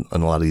settlement on a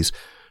lot of these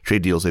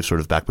trade deals, they've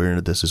sort of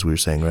backburnered this, as we were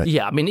saying, right?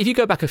 Yeah, I mean, if you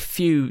go back a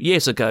few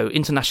years ago,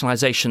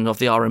 internationalization of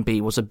the RMB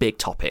was a big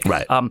topic.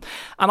 Right. And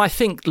I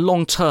think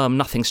long-term,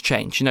 nothing's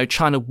changed.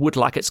 China would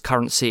like its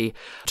currency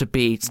to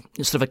be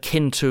sort of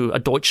akin to a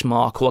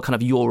Deutschmark or a kind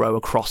of euro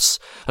across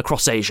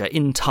Asia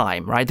in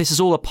time, right? This is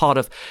all a part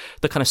of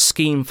the kind of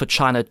scheme for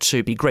China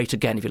to be great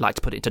again, if you like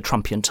to put it into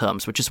Trumpian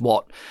terms, which is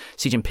what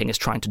Xi Jinping is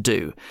trying to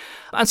do.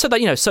 And so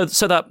that,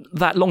 so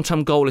that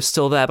long-term goal is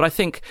still there. But I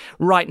think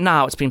right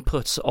now it's been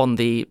put on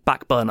the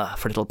back burner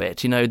for a little bit.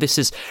 This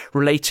is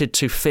related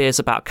to fears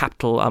about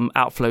capital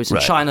outflows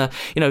in China.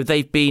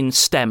 They've been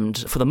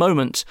stemmed for the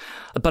moment,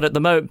 but at the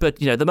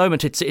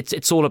moment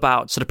it's all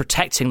about sort of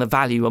protecting the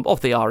value of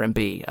the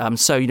RMB.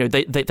 So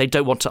they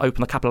don't want to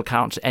open the capital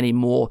account any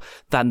more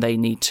than they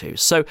need to.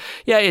 So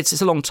yeah,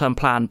 it's a long-term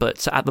plan,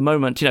 but at the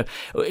moment,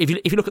 if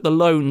you look at the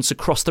loans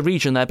across the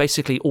region, they're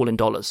basically all in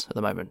dollars at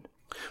the moment.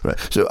 Right.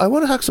 So I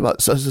want to talk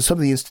about some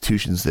of the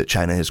institutions that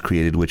China has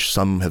created, which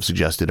some have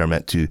suggested are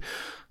meant to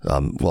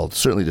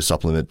certainly to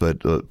supplement,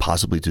 but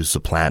possibly to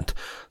supplant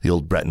the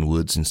old Bretton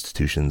Woods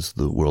institutions,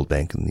 the World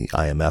Bank and the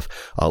IMF.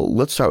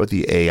 Let's start with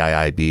the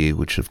AIIB,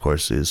 which of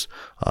course is,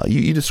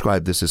 you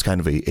described this as kind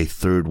of a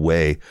third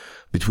way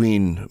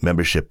between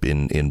membership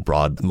in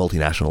broad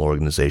multinational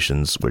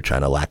organizations where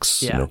China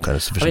lacks, kind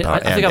of sufficient power,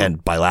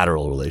 and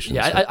bilateral relations.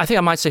 Yeah, I think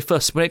I might say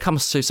first, when it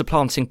comes to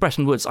supplanting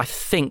Bretton Woods, I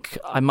think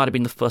I might have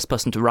been the first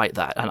person to write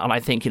that. And I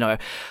think, I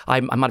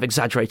might have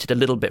exaggerated a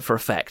little bit for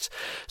effect.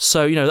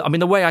 So,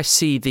 the way I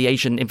see the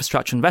Asian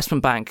Infrastructure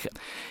Investment Bank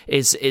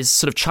is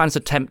sort of China's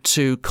attempt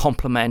to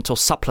complement or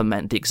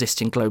supplement the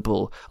existing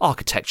global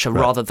architecture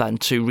rather than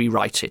to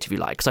rewrite it, if you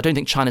like. Because I don't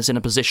think China's in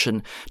a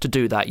position to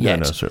do that yet.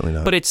 No, certainly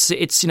not. But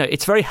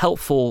it's very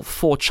helpful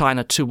for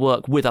China to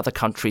work with other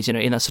countries, in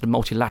a sort of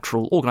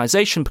multilateral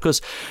organization, because,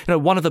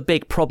 one of the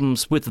big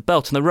problems with the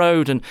Belt and the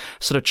Road and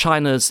sort of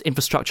China's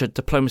infrastructure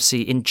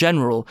diplomacy in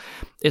general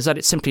is that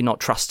it's simply not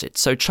trusted.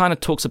 So China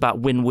talks about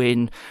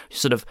win-win,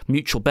 sort of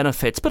mutual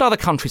benefits, but other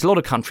countries, a lot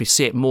of countries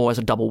see it more as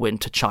a double win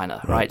to China,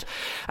 right?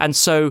 And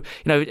so,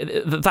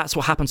 that's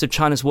what happens if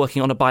China's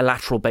working on a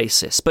bilateral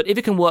basis. But if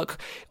it can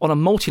work on a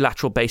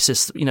multilateral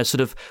basis,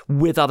 sort of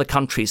with other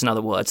countries, in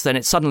other words, then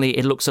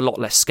it looks a lot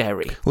less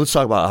scary. Let's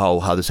talk about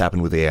how this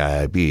happened with the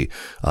AIIB.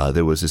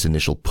 There was this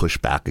initial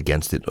pushback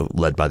against it,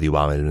 led by the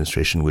Obama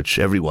administration, which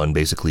everyone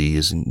basically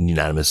is in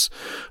unanimous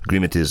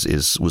agreement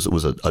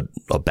was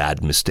a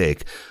bad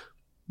mistake.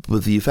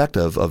 With the effect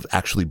of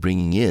actually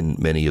bringing in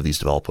many of these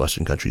developed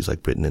Western countries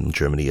like Britain and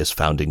Germany as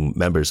founding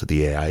members of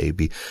the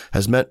AIIB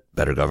has meant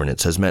better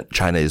governance, has meant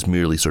China is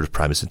merely sort of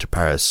primus inter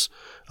pares,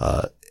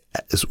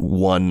 as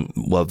one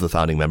of the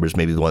founding members,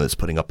 maybe the one that's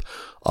putting up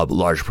a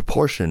large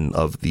proportion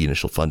of the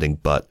initial funding,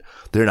 but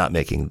they're not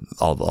making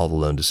all the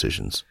loan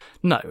decisions.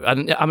 No,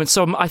 and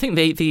so I think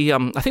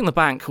the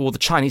bank, or the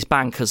Chinese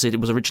bank, as it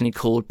was originally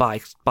called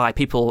by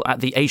people at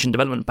the Asian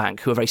Development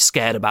Bank, who are very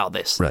scared about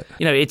this. Right.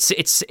 It's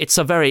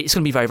going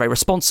to be very, very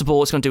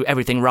responsible. It's going to do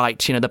everything right.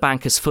 The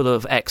bank is full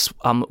of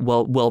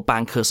world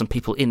bankers and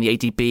people in the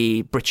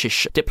ADB,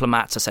 British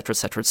diplomats, etc.,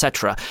 etc.,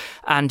 etc.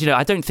 And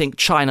I don't think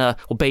China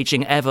or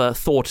Beijing ever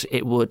thought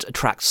it would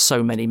attract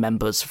so many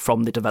members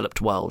from the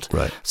developed world.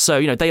 Right.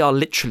 So they are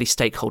literally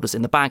stakeholders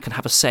in the bank and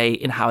have a say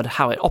in how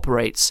it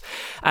operates.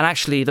 And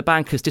actually, the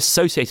bank has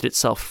dissociated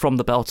itself from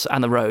the Belt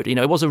and the Road.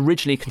 It was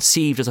originally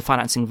conceived as a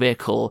financing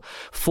vehicle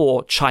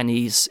for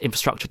Chinese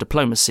infrastructure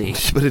diplomacy.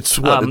 But it's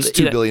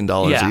 $2 billion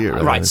a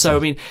year. Right. So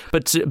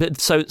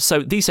so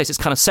these days it's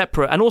kind of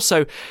separate, and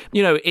also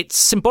it's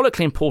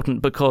symbolically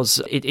important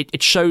because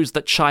it shows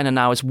that China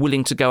now is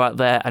willing to go out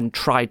there and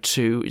try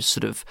to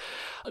sort of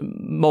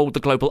mold the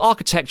global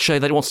architecture,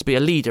 that it wants to be a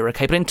leader.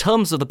 Okay, but in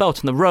terms of the Belt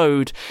and the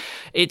Road,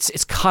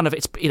 it's kind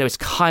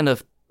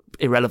of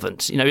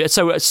irrelevant. So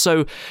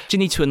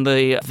Jinitun,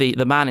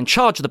 the man in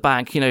charge of the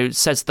bank,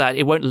 says that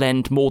it won't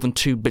lend more than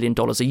 $2 billion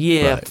a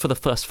year for the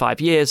first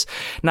 5 years.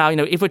 Now,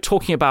 if we're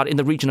talking about in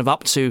the region of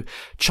up to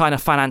China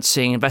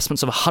financing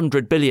investments of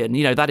 $100 billion,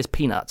 that is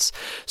peanuts.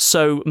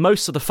 So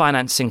most of the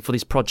financing for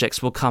these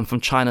projects will come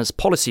from China's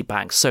policy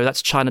banks. So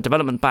that's China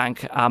Development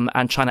Bank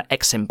and China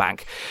Exim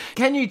Bank.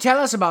 Can you tell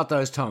us about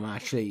those, Tom,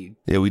 actually?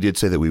 Yeah, we did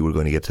say that we were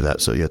going to get to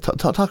that. So yeah,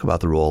 talk about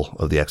the role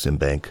of the Exim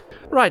Bank.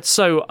 Right.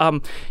 So,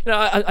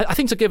 I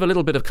think to give a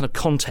little bit of kind of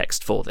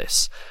context for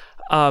this,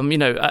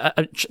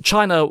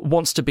 China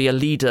wants to be a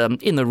leader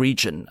in the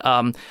region.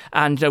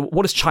 And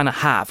what does China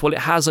have? Well, it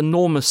has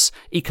enormous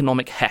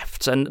economic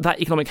heft, and that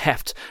economic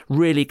heft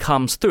really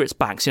comes through its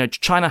banks.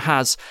 China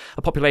has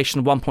a population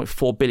of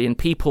 1.4 billion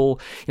people,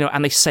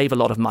 and they save a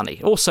lot of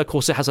money. Also, of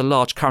course, it has a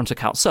large current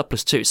account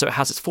surplus too, so it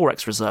has its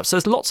forex reserve. So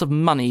there's lots of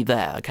money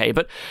there, okay?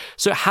 But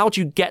so how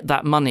do you get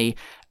that money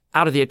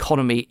out of the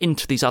economy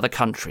into these other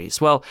countries?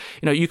 Well,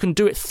 you can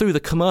do it through the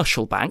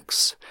commercial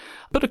banks.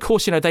 But of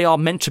course, they are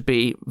meant to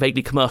be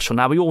vaguely commercial.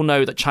 Now, we all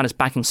know that China's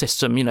banking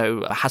system,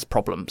 has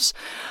problems.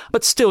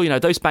 But still,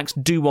 those banks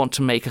do want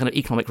to make a kind of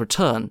economic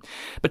return.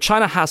 But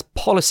China has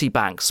policy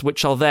banks,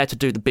 which are there to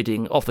do the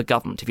bidding of the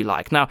government, if you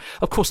like. Now,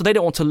 of course, they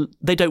don't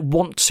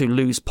want to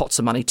lose pots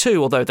of money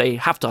too, although they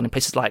have done in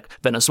places like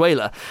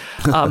Venezuela.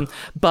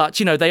 But,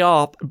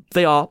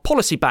 they are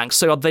policy banks,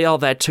 so they are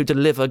there to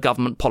deliver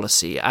government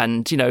policy.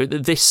 And,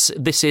 this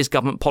is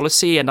government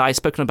policy, and I've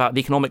spoken about the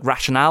economic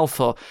rationale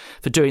for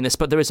doing this,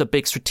 but there is a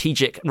big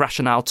strategic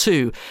rationale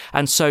too,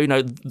 and so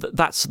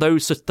that's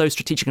those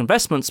strategic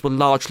investments will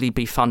largely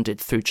be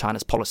funded through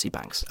China's policy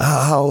banks.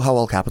 How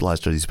well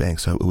capitalized are these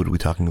banks? What are we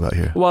talking about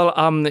here? Well,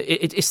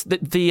 it's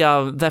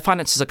their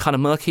finances are kind of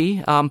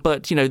murky,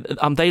 but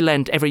they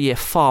lend every year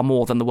far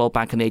more than the World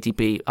Bank and the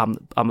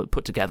ADB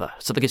put together.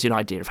 So that gives you an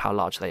idea of how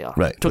large they are.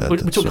 Right, we're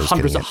talking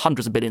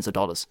hundreds of billions of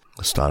dollars.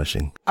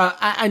 Astonishing.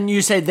 And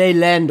you say they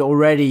lend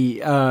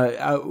already.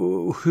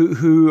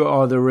 Who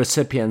are the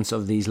recipients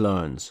of these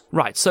loans?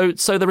 Right.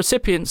 So the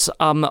recipients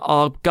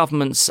are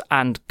governments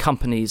and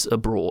companies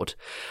abroad.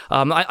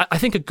 I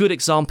think a good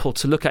example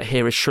to look at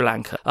here is Sri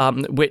Lanka,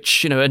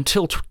 which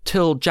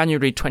until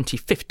January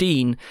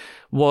 2015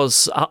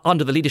 was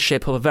under the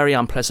leadership of a very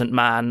unpleasant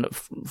man,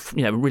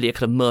 really a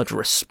kind of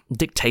murderous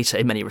dictator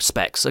in many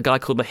respects, a guy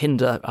called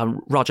Mahinda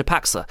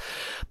Rajapaksa.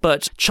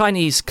 But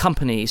Chinese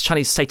companies,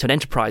 Chinese state-owned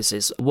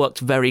enterprises worked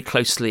very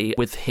closely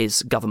with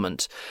his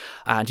government.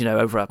 And,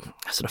 over a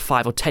sort of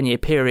 5 or 10 year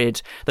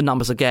period, the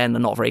numbers again are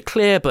not very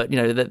clear, but,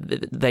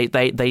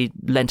 they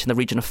lent in the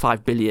region of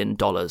 $5 billion.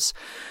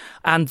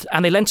 And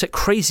they lent at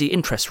crazy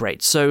interest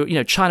rates. So,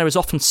 China is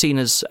often seen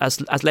as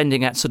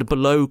lending at sort of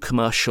below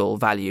commercial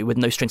value with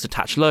no strings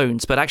attached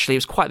loans. But actually, it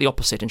was quite the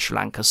opposite in Sri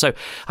Lanka. So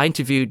I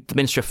interviewed the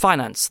Minister of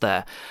Finance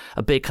there,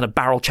 a big kind of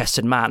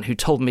barrel-chested man who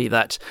told me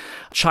that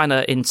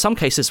China, in some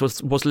cases,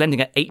 was lending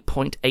at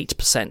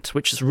 8.8%,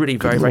 which is really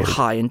very, very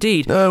high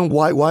indeed.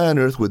 Why on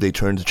earth would they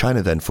turn to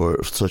China then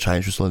for such high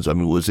interest loans? I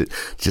mean, was it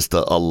just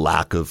a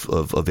lack of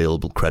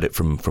available credit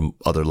from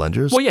other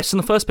lenders? Well, yes. In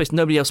the first place,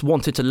 nobody else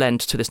wanted to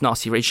lend to this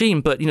nasty regime.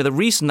 But, the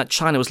reason that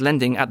China was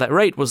lending at that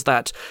rate was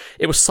that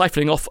it was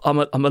siphoning off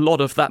a lot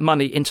of that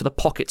money into the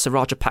pockets of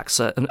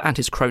Rajapaksa and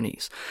his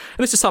cronies.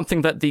 And this is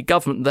something that the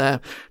government there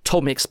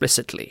told me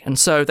explicitly. And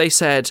so they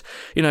said,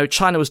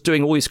 China was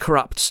doing all these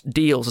corrupt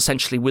deals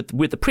essentially with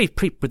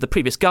the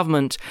previous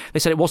government. They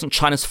said it wasn't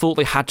China's fault.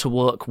 They had to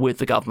work with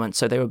the government.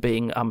 So they were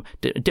being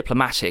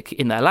diplomatic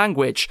in their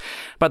language.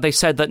 But they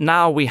said that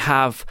now we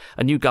have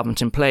a new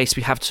government in place.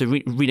 We have to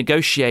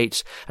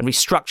renegotiate and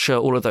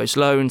restructure all of those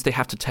loans. They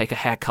have to take a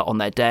haircut on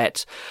their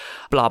debt,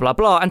 blah, blah,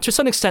 blah. And to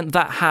some extent,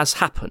 that has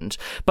happened.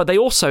 But they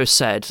also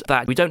said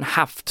that we don't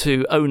have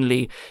to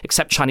only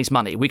accept Chinese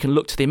money. We can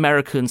look to the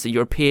Americans, the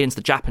Europeans,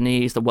 the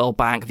Japanese, the World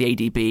Bank, the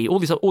ADB, all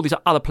these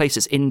other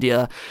places,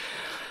 India.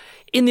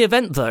 In the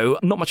event, though,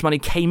 not much money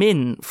came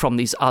in from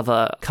these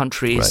other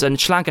countries, right. And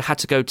Sri Lanka had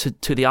to go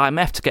to the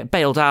IMF to get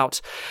bailed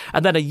out.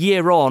 And then a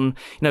year on,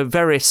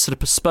 various sort of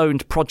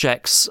postponed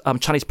projects,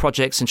 Chinese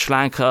projects in Sri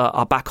Lanka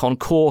are back on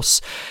course.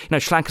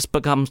 Sri Lanka's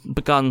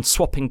begun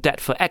swapping debt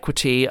for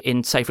equity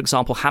in, say, for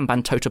example,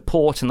 Hambantota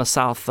Port in the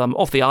south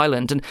of the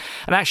island. And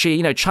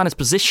actually, China's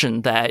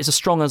position there is as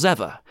strong as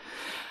ever.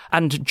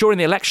 And during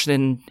the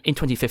election in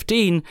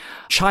 2015,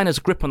 China's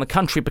grip on the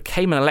country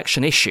became an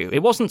election issue. It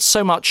wasn't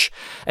so much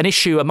an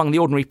issue among the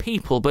ordinary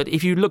people, but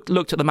if you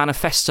looked at the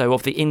manifesto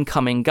of the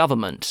incoming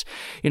government,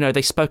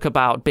 they spoke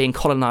about being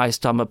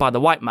colonized by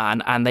the white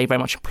man, and they very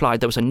much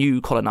implied there was a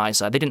new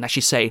colonizer. They didn't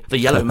actually say the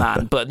yellow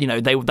man, but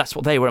that's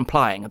what they were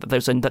implying, that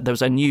there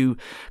was a new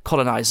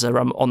colonizer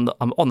on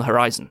the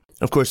horizon.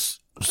 Of course,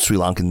 Sri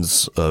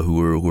Lankans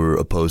who were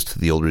opposed to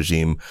the old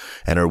regime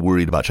and are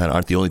worried about China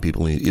aren't the only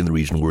people in the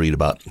region worried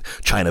about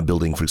China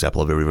building, for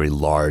example, a very, very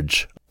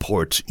large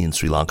port in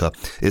Sri Lanka.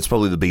 It's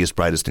probably the biggest,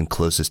 brightest, and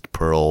closest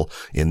pearl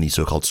in the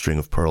so-called string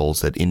of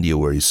pearls that India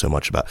worries so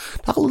much about.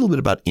 Talk a little bit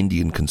about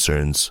Indian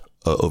concerns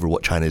over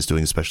what China is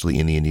doing, especially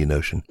in the Indian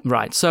Ocean.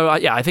 Right. So,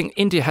 I think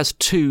India has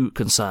two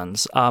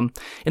concerns.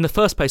 In the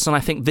first place, and I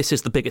think this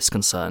is the biggest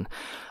concern,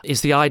 is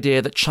the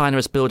idea that China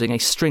is building a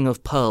string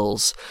of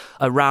pearls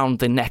around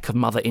the neck of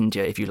Mother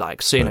India, if you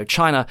like. So,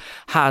 China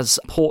has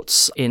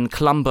ports in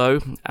Colombo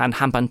and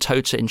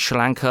Hambantota in Sri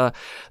Lanka.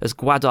 There's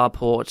Gwadar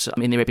port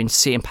in the Arabian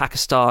Sea in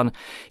Pakistan.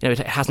 It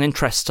has an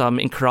interest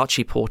in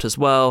Karachi port as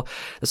well.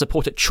 There's a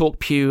port at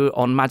Chorkpu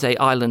on Madeh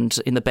Island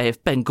in the Bay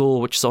of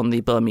Bengal, which is on the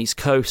Burmese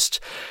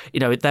coast.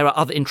 There are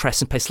other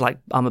interests in places like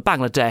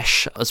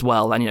Bangladesh as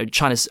well. And,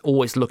 China's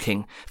always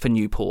looking for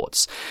new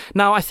ports.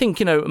 Now, I think,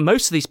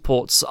 most of these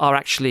ports are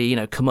actually,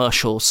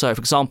 commercial. So, for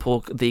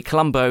example, the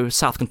Colombo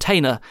South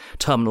Container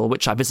Terminal,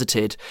 which I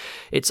visited,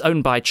 it's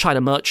owned by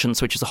China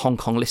Merchants, which is a Hong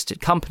Kong listed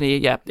company.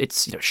 Yeah,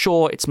 it's,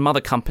 sure, its mother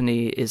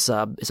company is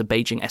a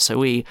Beijing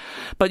SOE.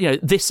 But,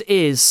 this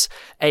is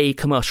a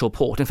commercial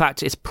port. In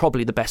fact, it's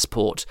probably the best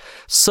port,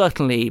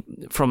 certainly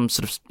from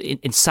sort of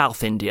in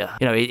South India.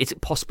 It's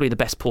possibly the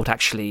best port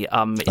actually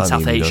in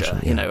South Asia.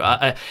 Ocean,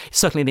 yeah.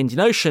 Certainly in the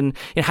Indian Ocean,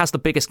 it has the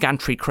biggest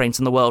gantry cranes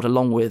in the world,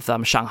 along with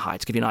Shanghai,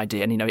 to give you an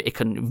idea. And, it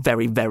can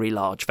very, very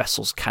large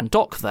vessels can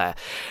dock there.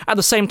 At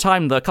the same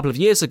time, a couple of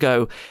years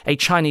ago, a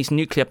Chinese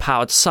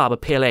nuclear-powered sub, a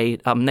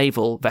PLA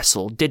naval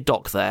vessel, did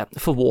dock there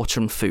for water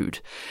and food.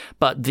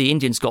 But the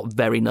Indians got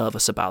very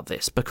nervous about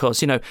this because,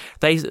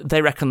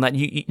 they reckon that,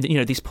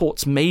 these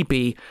ports may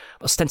be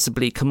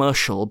ostensibly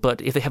commercial,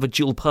 but if they have a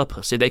dual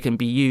purpose, if they can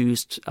be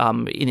used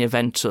in the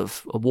event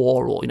of a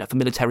war or, for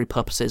military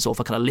purposes or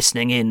for kind of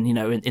listening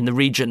in the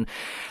region,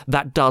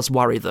 that does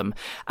worry them.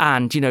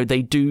 And,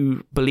 they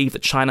do believe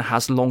that China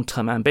has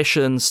long-term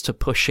ambitions to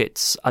push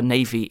its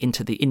navy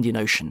into the Indian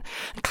Ocean.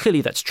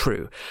 Clearly, that's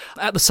true.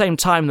 At the same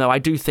time, though, I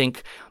do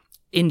think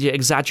India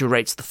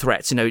exaggerates the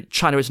threats.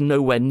 China is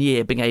nowhere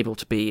near being able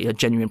to be a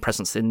genuine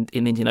presence in the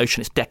Indian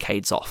Ocean. It's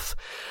decades off.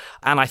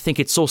 And I think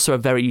it's also a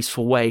very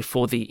useful way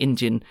for the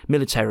Indian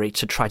military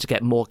to try to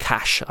get more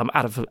cash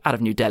out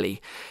of New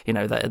Delhi. You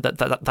know,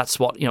 that's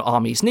what, you know,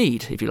 armies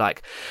need, if you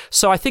like.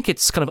 So I think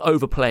it's kind of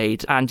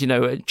overplayed, and, you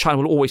know, China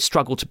will always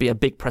struggle to be a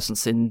big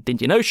presence in the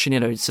Indian Ocean. You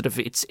know, it's sort of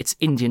it's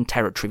Indian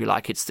territory, if you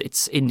like.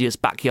 It's India's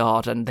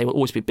backyard, and they will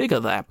always be bigger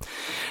there.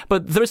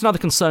 But there is another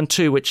concern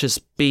too, which has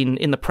been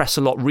in the press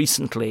a lot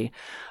recently,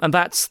 and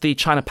that's the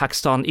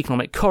China-Pakistan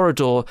Economic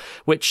Corridor,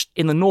 which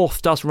in the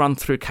north does run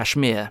through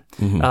Kashmir.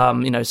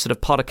 You know, sort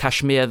of part of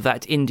Kashmir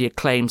that India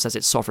claims as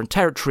its sovereign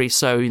territory.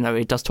 So, you know,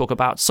 it does talk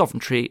about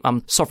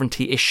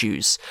sovereignty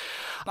issues.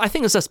 I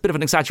think there's a bit of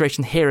an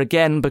exaggeration here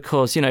again,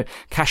 because, you know,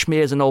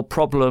 Kashmir is an old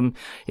problem.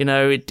 You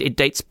know, it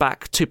dates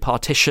back to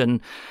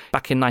partition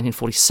back in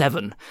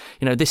 1947.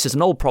 You know, this is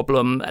an old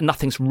problem and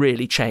nothing's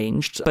really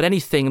changed. But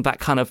anything that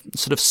kind of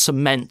sort of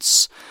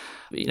cements,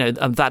 you know,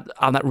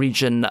 that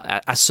region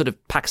as sort of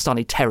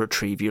Pakistani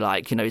territory, if you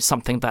like, you know, is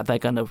something that they're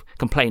going to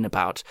complain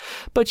about.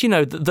 But, you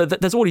know,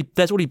 there's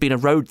already been a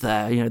road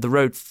there. You know, the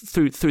road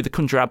through the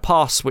Khunjerab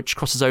Pass, which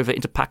crosses over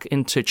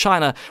into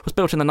China, was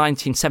built in the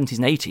 1970s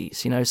and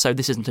 80s. You know, so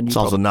this isn't a new It's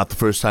problem. also not the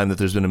first time that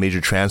there's been a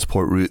major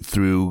transport route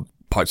through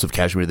parts of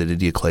Kashmir that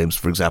India claims.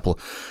 For example,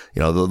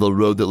 you know, the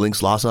road that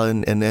links Lhasa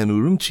and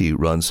Urumqi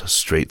runs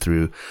straight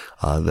through.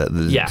 I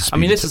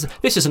mean,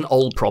 this is an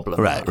old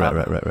problem.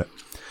 Right.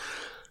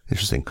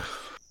 Interesting.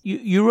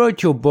 You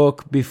wrote your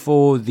book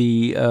before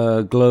the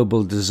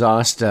global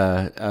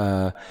disaster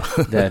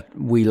that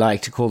we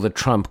like to call the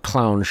Trump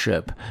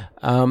clownship.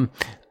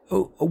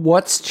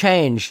 What's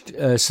changed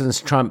since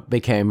Trump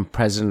became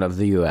president of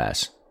the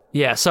U.S.?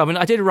 Yeah, so I mean,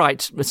 I did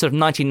write sort of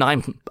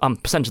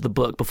 99% of the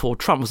book before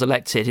Trump was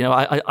elected. You know,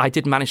 I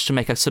did manage to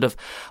make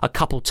a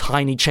couple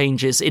tiny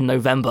changes in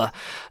November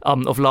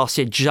of last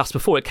year, just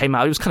before it came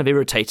out. It was kind of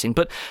irritating,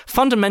 but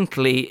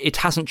fundamentally, it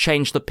hasn't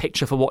changed the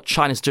picture for what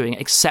China's doing,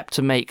 except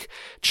to make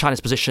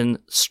China's position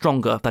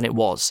stronger than it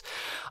was.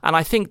 And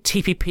I think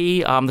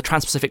TPP, the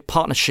Trans-Pacific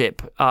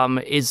Partnership,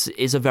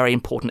 is a very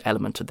important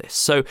element of this.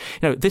 So, you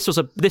know, this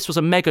was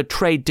a mega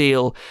trade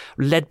deal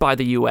led by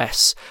the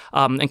US,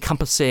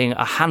 encompassing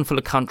a handful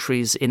of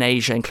countries in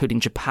Asia, including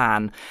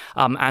Japan,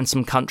 and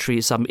some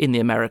countries in the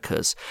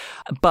Americas.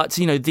 But,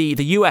 you know, the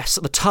US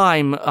at the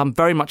time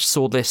very much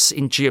saw this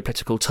in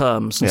geopolitical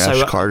terms. And yeah,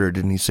 so, Ash Carter,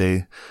 didn't he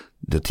say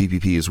the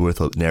TPP is worth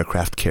an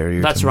aircraft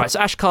carrier? That's right. So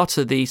Ash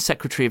Carter, the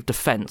Secretary of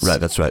Defense, right,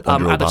 that's right, at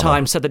the Obama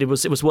time said that it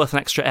was worth an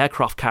extra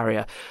aircraft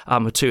carrier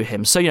to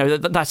him. So, you know,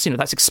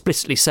 that's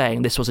explicitly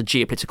saying this was a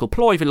geopolitical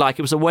ploy, if you like.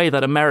 It was a way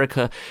that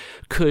America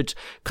could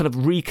kind of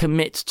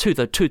recommit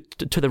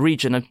to the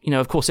region. And, you know,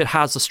 of course, it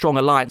has a strong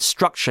alliance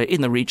structure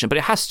in the region, but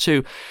it has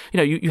to, you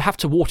know, you have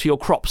to water your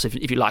crops, if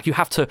you like. You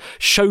have to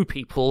show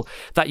people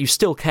that you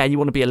still care and you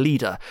want to be a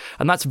leader.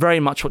 And that's very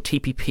much what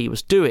TPP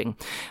was doing.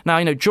 Now,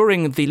 you know,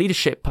 during the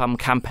leadership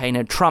campaign,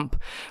 and Trump,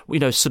 you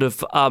know, sort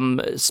of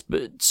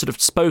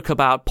spoke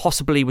about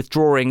possibly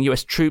withdrawing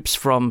US troops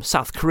from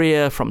South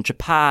Korea, from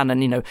Japan,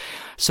 and, you know,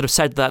 sort of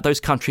said that those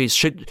countries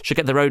should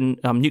get their own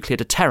nuclear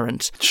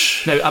deterrent.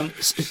 You know,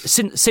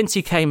 since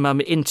he came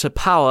into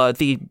power,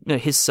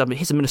 his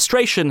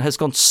administration has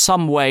gone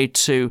some way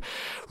to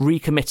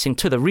recommitting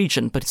to the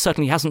region, but it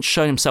certainly hasn't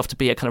shown himself to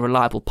be a kind of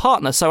reliable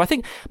partner. So I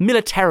think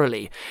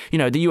militarily, you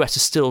know, the US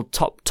is still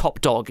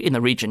top dog in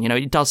the region. You know,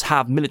 it does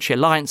have military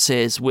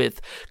alliances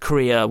with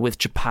Korea, with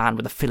Japan,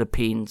 with the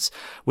Philippines,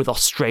 with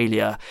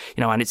Australia,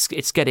 you know, and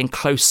it's getting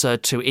closer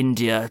to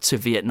India, to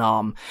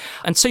Vietnam.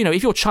 And so, you know,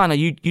 if you're China,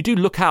 you do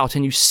look out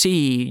and you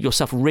see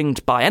yourself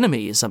ringed by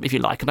enemies, if you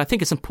like. And I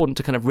think it's important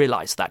to kind of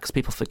realize that, because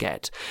people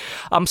forget.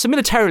 So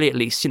militarily, at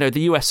least, you know,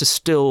 the US is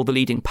still the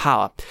leading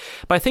power.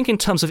 But I think in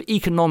terms of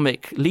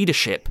economic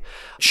leadership,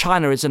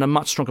 China is in a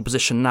much stronger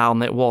position now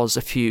than it was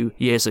a few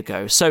years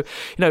ago. So, you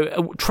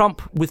know,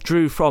 Trump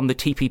withdrew from the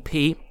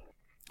TPP.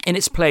 In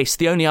its place,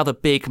 the only other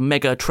big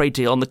mega trade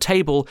deal on the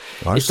table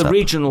is the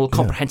Regional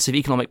Comprehensive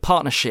Economic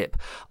Partnership,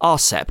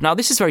 RCEP. Now,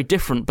 this is very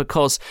different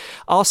because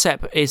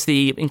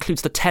RCEP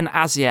includes the 10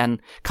 ASEAN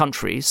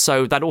countries,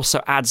 so that also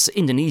adds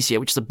Indonesia,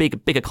 which is a big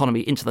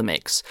economy, into the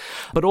mix,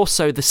 but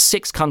also the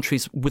 6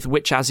 countries with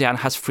which ASEAN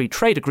has free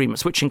trade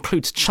agreements, which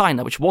includes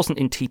China, which wasn't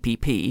in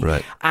TPP,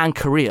 right, and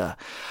Korea.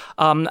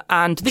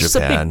 And this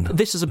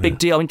is a big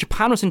deal. I mean,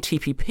 Japan was in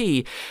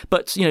TPP,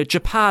 but, you know,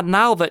 Japan,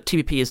 now that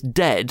TPP is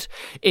dead,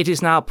 it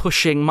is now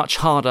pushing much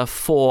harder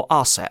for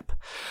RCEP.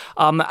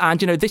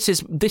 And, you know, this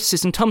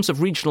is in terms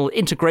of regional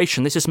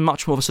integration, this is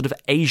much more of a sort of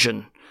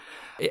Asian.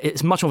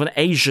 It's much more of an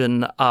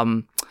Asian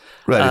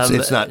right,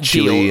 it's not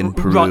Chile and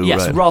Peru. Right,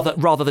 yes, right.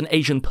 rather than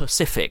Asian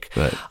Pacific.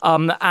 Right.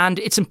 And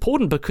it's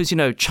important because, you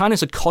know,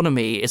 China's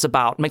economy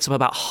makes up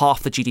about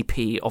half the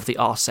GDP of the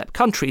RCEP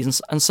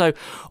countries. And so,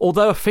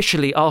 although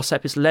officially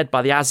RCEP is led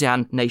by the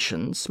ASEAN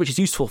nations, which is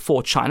useful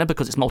for China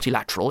because it's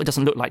multilateral, it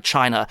doesn't look like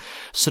China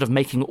sort of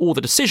making all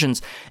the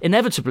decisions.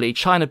 Inevitably,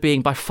 China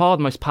being by far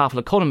the most powerful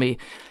economy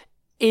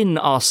in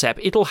RCEP,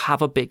 it'll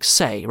have a big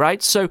say,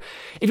 right? So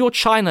if you're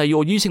China,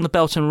 you're using the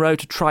Belt and Road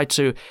to try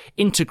to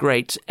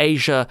integrate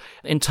Asia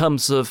in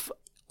terms of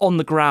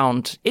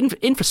on-the-ground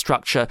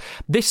infrastructure,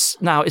 this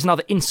now is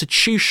another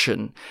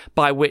institution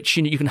by which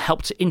you can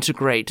help to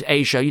integrate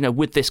Asia,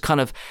 with this kind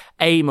of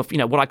aim of,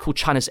 what I call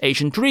China's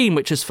Asian dream,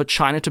 which is for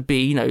China to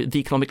be, the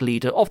economic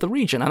leader of the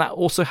region. And that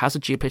also has a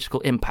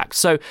geopolitical impact.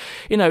 So,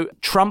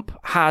 Trump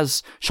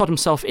has shot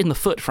himself in the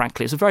foot,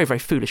 frankly. It's a very, very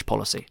foolish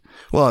policy.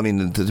 Well, I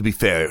mean, to be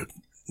fair,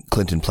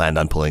 Clinton planned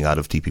on pulling out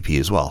of TPP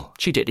as well.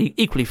 She did.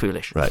 Equally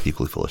foolish. Right,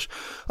 equally foolish.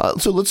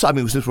 So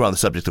since we're on the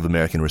subject of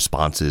American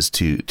responses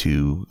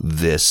to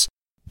this,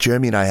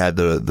 Jeremy and I had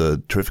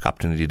the terrific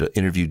opportunity to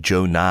interview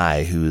Joe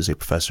Nye, who is a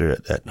professor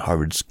at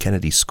Harvard's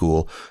Kennedy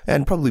School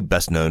and probably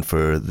best known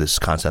for this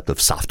concept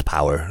of soft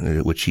power,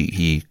 which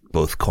he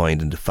both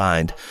coined and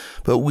defined.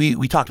 But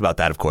we talked about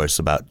that, of course,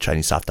 about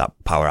Chinese soft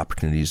power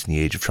opportunities in the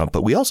age of Trump.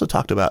 But we also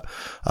talked about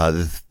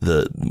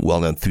the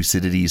well-known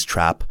Thucydides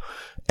trap,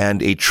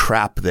 and a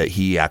trap that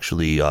he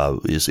actually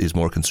is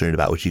more concerned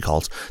about, which he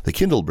calls the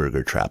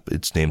Kindleberger trap.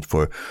 It's named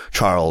for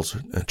Charlie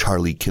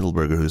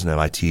Kindleberger, who's an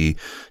MIT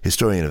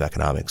historian of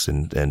economics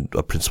and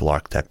a principal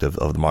architect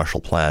of the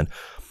Marshall Plan.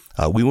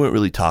 We weren't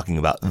really talking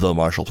about the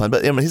Marshall Plan,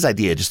 but his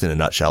idea, just in a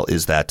nutshell,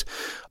 is that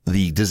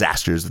the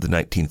disasters of the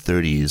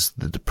 1930s,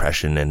 the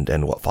Depression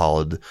and what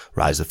followed,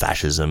 rise of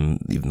fascism,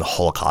 even the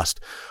Holocaust,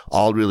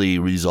 all really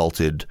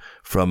resulted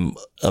from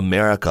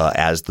America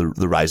as the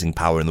rising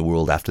power in the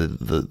world after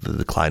the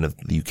decline of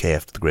the UK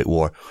after the Great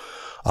War.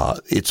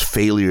 Its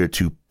failure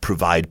to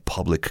provide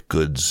public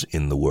goods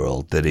in the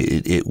world, that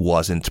it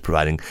wasn't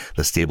providing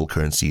the stable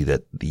currency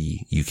that the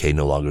UK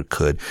no longer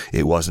could.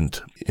 It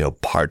wasn't,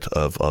 part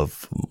of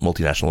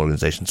multinational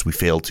organizations. We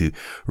failed to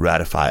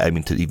ratify,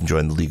 to even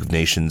join the League of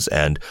Nations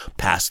and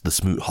pass the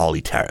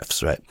Smoot-Hawley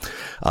tariffs, right?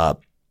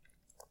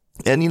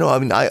 And,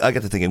 I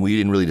got to thinking, we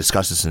didn't really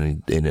discuss this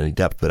in any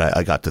depth, but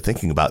I got to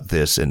thinking about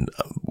this and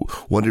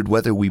wondered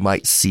whether we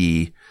might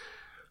see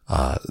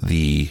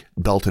the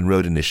Belt and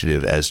Road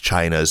Initiative as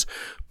China's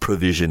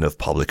provision of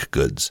public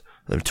goods.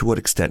 To what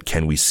extent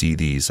can we see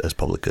these as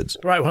public goods?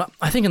 Right. Well,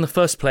 I think in the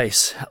first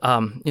place,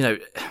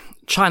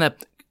 China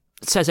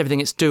says everything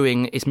it's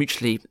doing is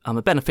mutually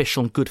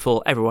beneficial and good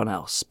for everyone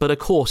else. But of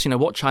course,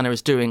 what China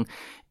is doing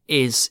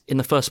is in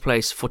the first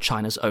place for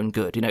China's own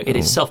good. It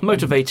is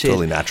self-motivated.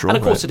 Totally natural. And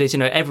of course it is,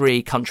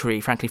 every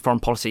country, frankly, foreign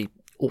policy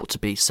ought to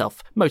be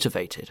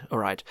self-motivated, all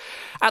right?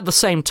 At the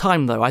same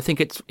time, though, I think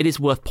it is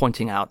worth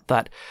pointing out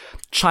that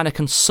China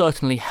can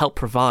certainly help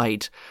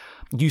provide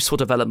useful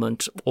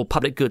development or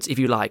public goods, if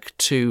you like,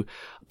 to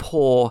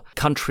poor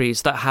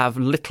countries that have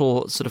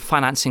little sort of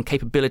financing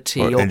capability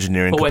or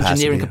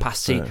engineering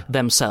capacity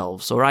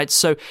themselves, all right?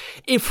 So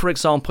if, for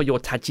example, you're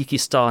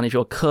Tajikistan, if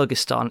you're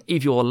Kyrgyzstan,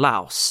 if you're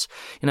Laos,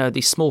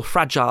 these small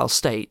fragile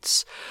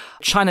states,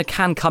 China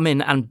can come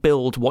in and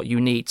build what you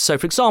need. So,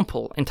 for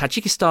example, in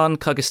Tajikistan,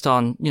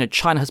 Kyrgyzstan,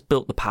 China has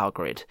built the power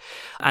grid,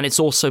 and it's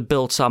also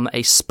built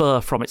a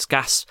spur from its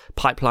gas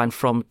pipeline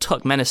from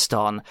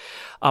Turkmenistan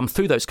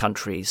through those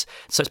countries.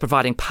 So it's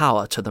providing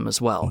power to them as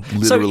well.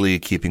 Literally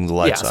keeping the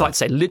lights on. Yeah, so I'd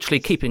say literally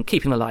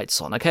keeping the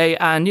lights on, okay?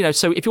 And,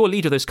 so if you're a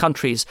leader of those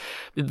countries,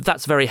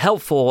 that's very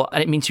helpful,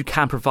 and it means you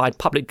can provide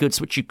public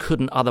goods which you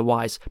couldn't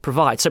otherwise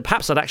provide. So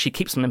perhaps that actually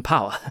keeps them in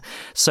power.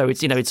 So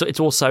it's, it's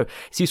also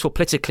useful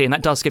politically, and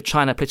that does give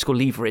China political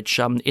leverage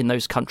in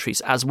those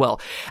countries as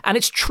well. And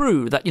it's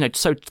true that,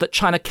 so that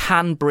China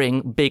can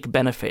bring big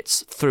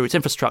benefits through its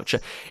infrastructure.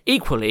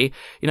 Equally,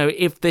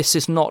 if this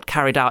is not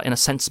carried out in a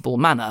sensible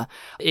manner,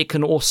 it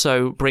can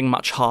also bring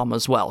much harm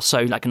as well.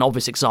 So like an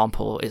obvious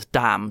example is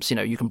dams.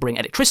 You can bring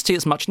electricity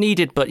as much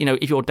needed, but,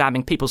 if you're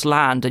damming people's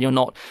land and you're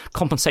not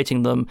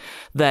compensating them,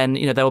 then,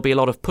 there will be a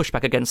lot of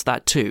pushback against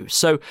that too.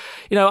 So,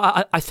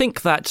 I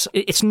think that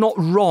it's not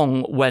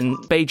wrong when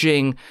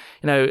Beijing,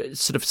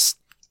 sort of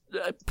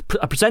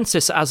presents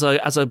this as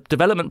a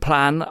development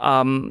plan.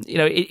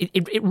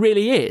 It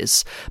really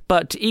is.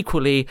 But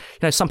equally,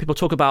 some people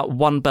talk about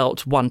one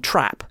belt, one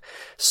trap.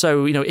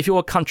 So, if you're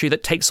a country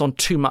that takes on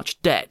too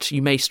much debt,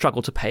 you may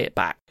struggle to pay it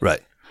back.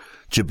 Right.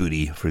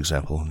 Djibouti, for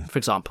example. For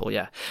example,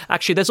 yeah.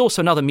 Actually, there's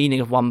also another meaning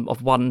of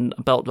one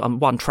belt,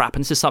 one trap,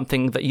 and this is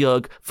something that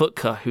Jörg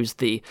Wuttke, who's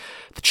the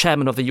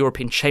chairman of the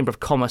European Chamber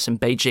of Commerce in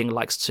Beijing,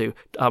 likes to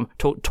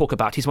talk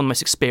about. He's one of the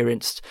most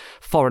experienced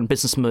foreign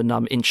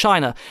businessmen in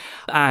China,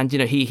 and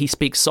he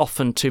speaks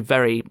often to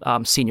very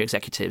senior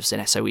executives in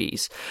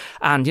SOEs,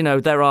 and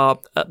there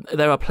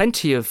are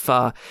plenty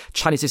of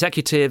Chinese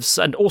executives,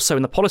 and also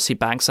in the policy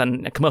banks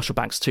and commercial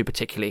banks too,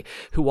 particularly,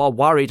 who are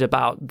worried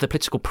about the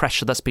political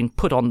pressure that's been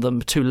put on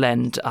them to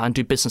lend and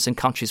do business in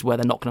countries where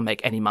they're not going to make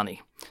any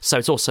money. So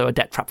it's also a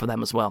debt trap for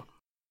them as well.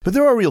 But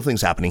there are real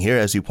things happening here,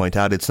 as you point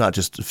out. It's not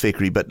just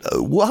fakery, but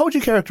how would you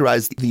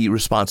characterize the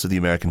response of the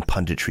American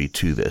punditry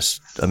to this?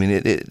 I mean,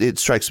 it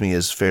strikes me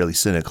as fairly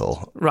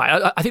cynical.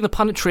 Right. I think the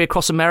punditry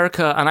across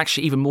America, and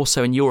actually even more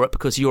so in Europe,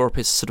 because Europe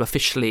is sort of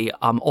officially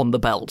on the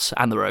belt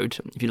and the road,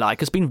 if you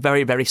like, has been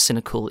very, very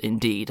cynical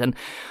indeed. And,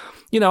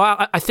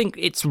 I think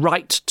it's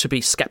right to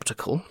be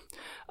skeptical.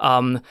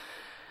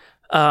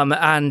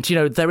 And,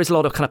 there is a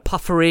lot of kind of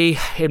puffery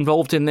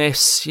involved in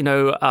this.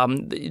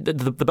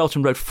 The Belt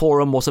and Road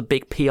Forum was a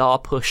big PR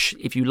push,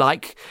 if you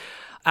like.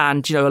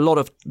 And, a lot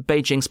of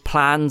Beijing's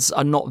plans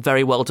are not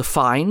very well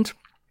defined.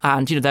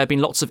 And, there have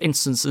been lots of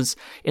instances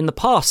in the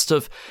past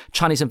of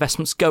Chinese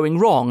investments going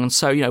wrong. And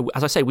so,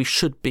 as I say, we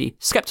should be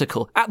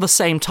skeptical. At the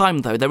same time,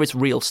 though, there is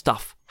real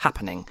stuff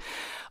happening.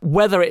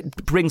 Whether it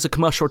brings a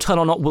commercial return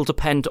or not will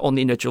depend on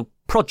the individual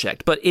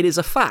project. But it is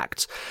a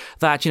fact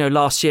that,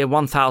 last year,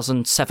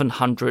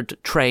 1,700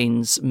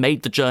 trains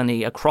made the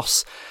journey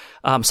across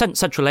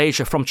Central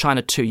Asia from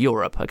China to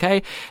Europe,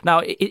 okay?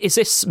 Now, is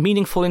this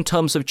meaningful in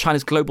terms of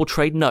China's global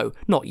trade? No,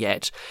 not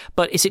yet.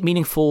 But is it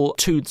meaningful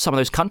to some of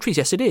those countries?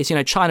 Yes, it is.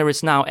 China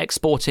is now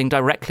exporting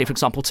directly, for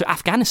example, to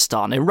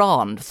Afghanistan,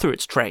 Iran, through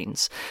its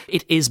trains.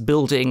 It is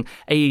building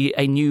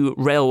a new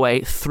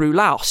railway through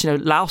Laos.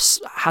 Laos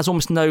has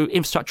almost no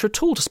infrastructure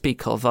at all to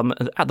speak of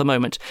at the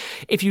moment.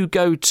 If you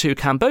go to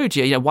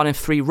Cambodia, 1 in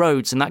 3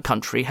 roads in that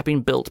country have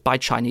been built by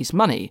Chinese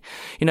money.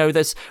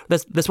 There's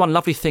one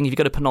lovely thing if you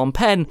go to Phnom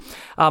Penh.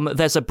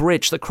 There's a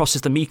bridge that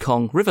crosses the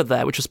Mekong River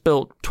there, which was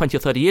built 20 or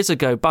 30 years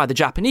ago by the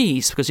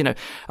Japanese, because,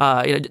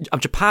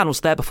 Japan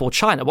was there before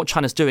China. What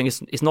China's doing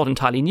is not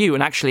entirely new.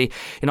 And actually,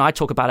 I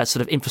talk about a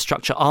sort of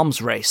infrastructure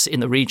arms race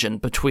in the region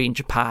between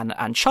Japan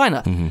and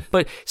China. Mm-hmm.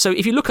 But so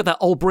if you look at that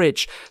old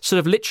bridge, sort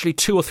of literally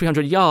 200 or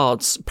 300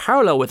 yards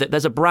parallel with it,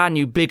 there's a brand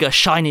new, bigger,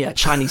 shinier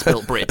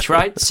Chinese-built bridge,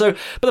 right? So,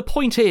 but the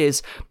point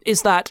is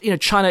that,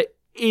 China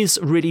is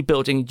really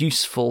building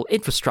useful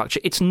infrastructure.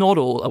 It's not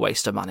all a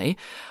waste of money.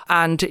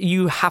 And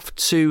you have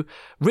to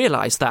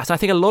realize that. And I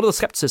think a lot of the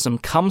skepticism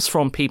comes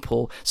from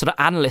people, sort of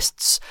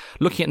analysts,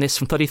 looking at this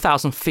from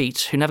 30,000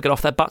 feet who never get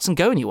off their butts and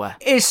go anywhere.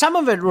 Some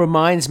of it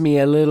reminds me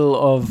a little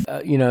of,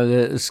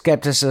 the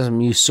skepticism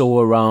you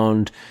saw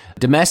around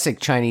domestic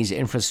Chinese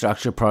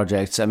infrastructure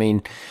projects. I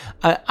mean,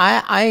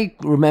 I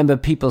remember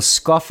people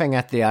scoffing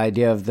at the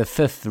idea of the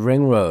 5th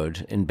Ring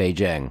Road in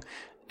Beijing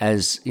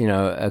as,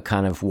 a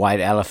kind of white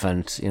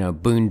elephant,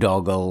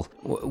 boondoggle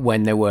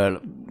when there were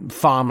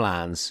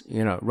farmlands,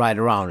 right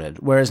around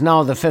it. Whereas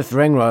now the 5th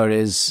Ring Road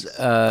is,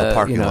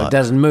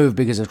 doesn't move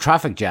because of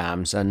traffic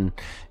jams. And,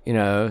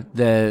 they're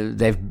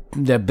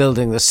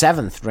building the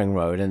 7th Ring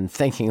Road and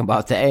thinking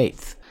about the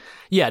 8th.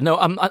 Yeah, no,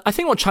 I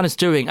think what China's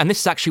doing, and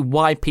this is actually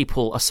why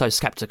people are so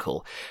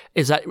skeptical,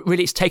 is that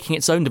really it's taking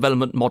its own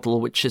development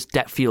model, which is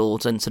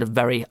debt-fueled and sort of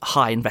very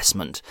high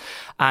investment,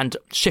 and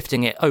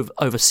shifting it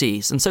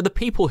overseas. And so the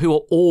people who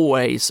are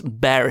always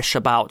bearish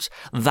about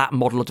that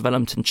model of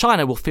development in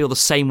China will feel the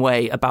same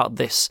way about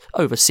this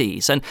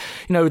overseas. And,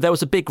 there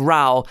was a big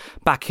row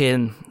back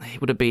in,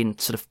 it would have been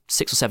sort of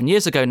 6 or 7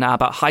 years ago now,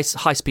 about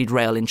high-speed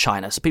rail in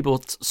China. So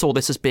people saw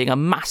this as being a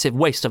massive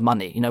waste of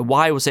money.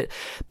 Why was it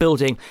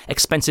building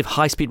expensive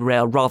high-speed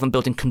rail rather than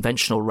building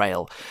conventional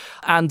rail?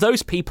 And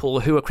those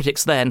people who were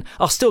critics then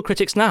are still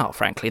critics now,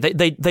 frankly.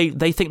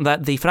 They think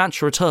that the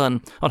financial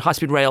return on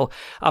high-speed rail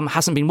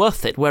hasn't been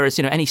worth it, whereas,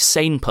 any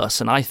sane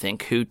person, I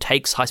think, who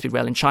takes high-speed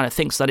rail in China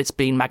thinks that it's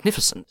been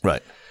magnificent.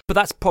 Right. But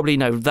that's probably,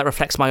 that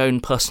reflects my own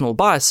personal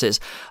biases.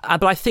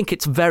 But I think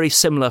it's very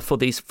similar for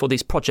these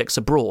projects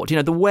abroad.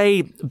 The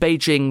way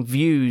Beijing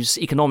views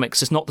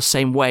economics is not the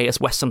same way as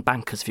Western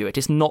bankers view it.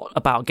 It's not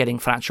about getting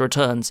financial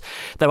returns.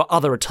 There are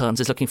other returns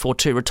it's looking for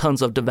too,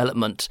 returns of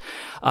development,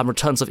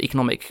 returns of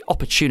economic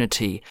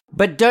opportunity.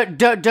 But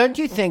don't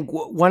you think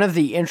one of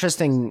the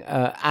interesting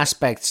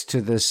aspects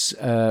to this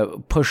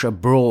push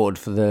abroad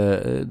for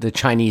the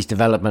Chinese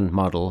development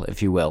model,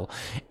 if you will,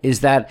 is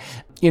that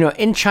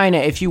in China,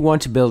 if you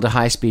want to build a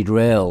high-speed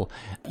rail,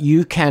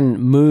 you can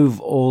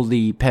move all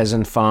the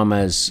peasant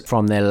farmers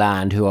from their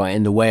land who are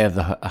in the way of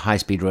the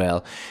high-speed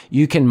rail.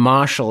 You can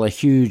marshal a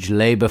huge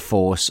labor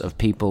force of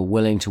people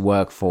willing to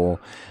work for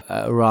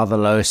a rather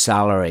low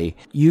salary.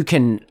 You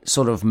can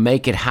sort of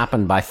make it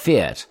happen by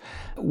fiat.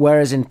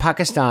 Whereas in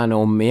Pakistan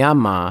or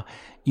Myanmar,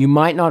 you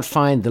might not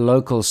find the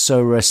locals so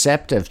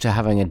receptive to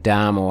having a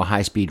dam or a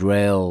high-speed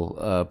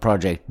rail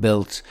project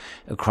built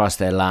across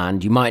their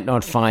land. You might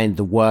not find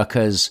the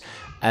workers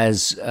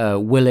as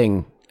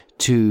willing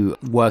to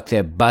work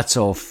their butts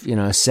off,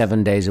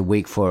 7 days a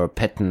week for a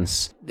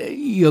pittance.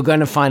 You're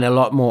going to find a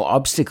lot more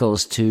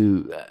obstacles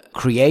to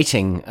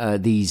creating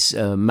these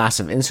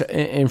massive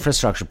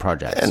infrastructure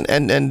projects.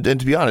 And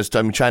to be honest,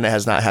 China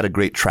has not had a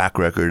great track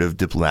record of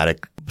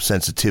diplomatic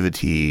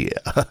sensitivity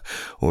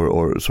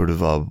or sort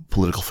of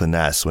political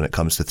finesse when it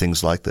comes to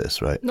things like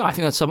this, right? No, I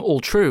think that's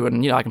all true.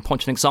 And, I can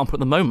point to an example at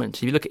the moment.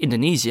 If you look at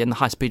Indonesia and the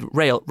high-speed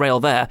rail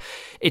there,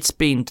 it's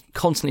been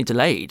constantly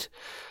delayed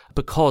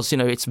because,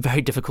 it's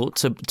very difficult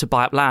to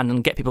buy up land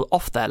and get people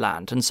off their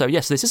land. And so,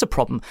 yes, this is a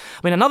problem.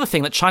 I mean, another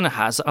thing that China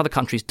has that other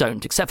countries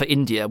don't, except for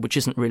India, which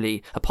isn't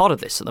really a part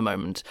of this at the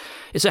moment,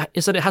 is that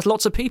it has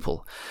lots of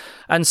people.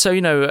 And so,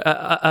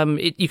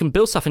 you can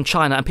build stuff in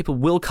China and people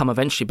will come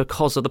eventually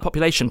because of the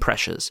population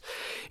pressures.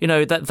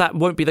 That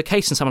won't be the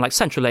case in somewhere like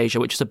Central Asia,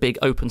 which is a big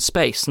open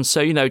space. And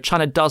so,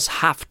 China does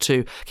have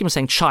to, I keep on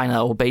saying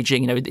China or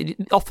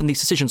Beijing, often these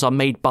decisions are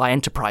made by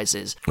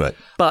enterprises. Right.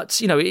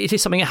 But, it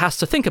is something it has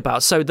to think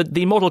about. So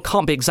the model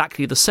can't be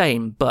exactly the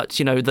same. But,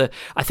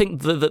 I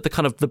think the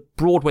kind of the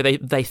broad way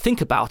they think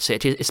about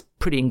it is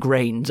pretty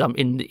ingrained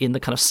in the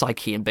kind of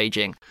psyche in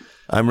Beijing.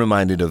 I'm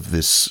reminded of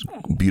this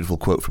beautiful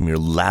quote from your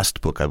last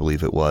book, I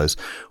believe it was,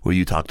 where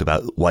you talked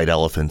about white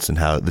elephants and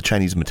how the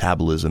Chinese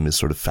metabolism is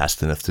sort of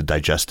fast enough to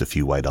digest a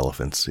few white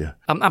elephants. Yeah,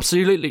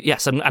 absolutely,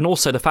 yes, and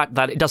also the fact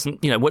that it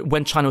doesn't,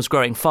 when China was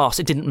growing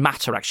fast, it didn't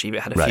matter actually if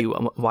it had a few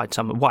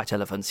white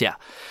elephants. Yeah,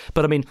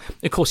 but I mean,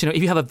 of course,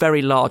 if you have a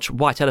very large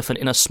white elephant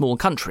in a small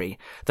country,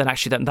 then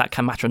actually that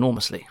can matter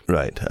enormously.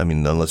 Right. I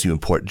mean, unless you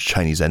import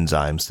Chinese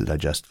enzymes to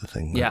digest the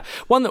thing. Yeah.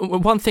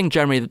 One thing,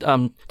 Jeremy,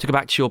 to go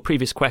back to your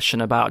previous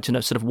question about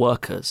sort of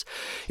workers,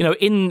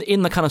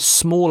 in the kind of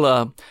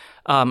smaller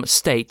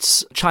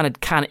states, China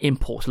can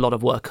import a lot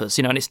of workers,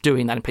 and it's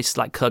doing that in places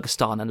like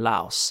Kyrgyzstan and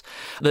Laos.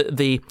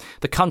 The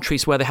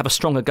countries where they have a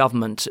stronger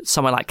government,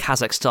 somewhere like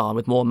Kazakhstan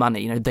with more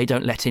money, they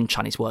don't let in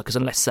Chinese workers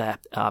unless they're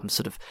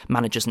sort of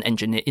managers and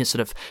engineers,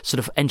 sort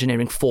of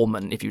engineering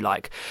foremen, if you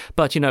like.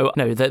 But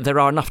there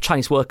are enough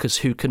Chinese workers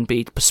who can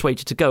be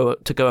persuaded to go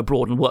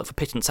abroad and work for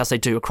pittance, as they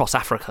do across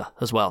Africa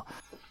as well.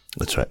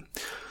 That's right.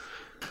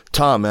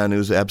 Tom, man, it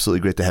was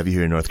absolutely great to have you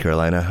here in North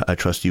Carolina. I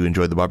trust you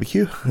enjoyed the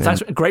barbecue.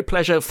 Thanks. Great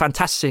pleasure.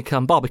 Fantastic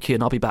barbecue,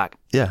 and I'll be back.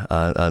 Yeah,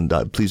 and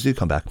please do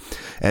come back.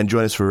 And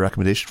join us for a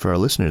recommendation for our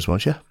listeners,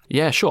 won't you?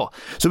 Yeah, sure.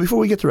 So before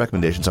we get to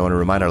recommendations, I want to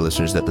remind our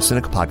listeners that the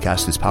Sinica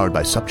Podcast is powered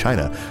by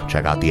SupChina.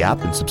 Check out the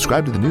app and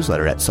subscribe to the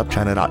newsletter at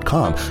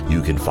supchina.com.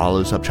 You can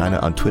follow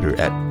SupChina on Twitter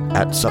at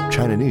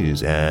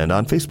SupChinaNews and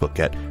on Facebook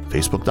at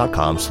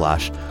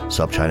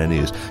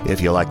facebook.com/SupChinaNews.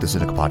 If you like the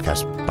Sinica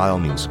Podcast, by all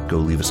means, go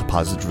leave us a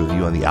positive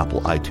review on the Apple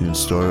iTunes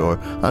Store or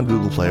on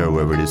Google Play or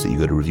wherever it is that you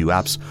go to review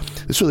apps.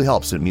 This really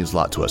helps. It means a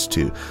lot to us,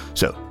 too.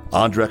 So,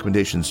 on to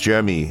recommendations.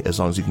 Jeremy, as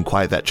long as you can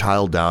quiet that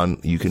child down,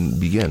 you can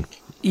begin.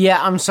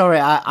 Yeah, I'm sorry.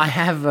 I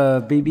have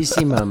a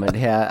BBC moment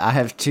here. I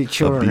have two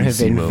children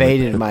who've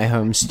invaded my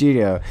home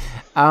studio.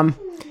 So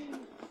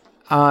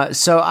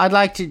I'd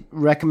like to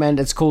recommend,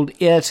 it's called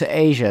Ear to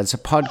Asia. It's a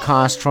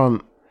podcast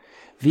from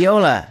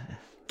Viola.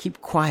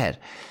 Keep quiet.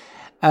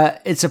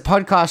 It's a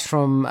podcast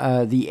from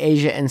the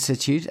Asia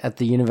Institute at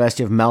the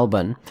University of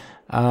Melbourne.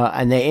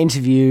 And they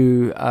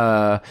interview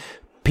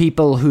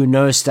people who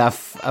know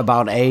stuff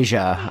about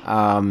Asia,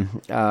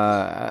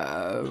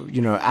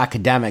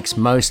 academics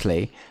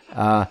mostly,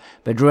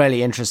 but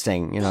really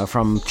interesting,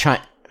 from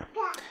China.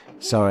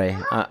 Sorry,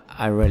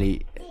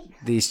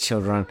 these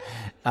children.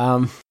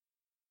 From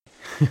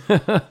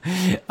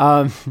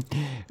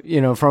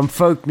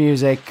folk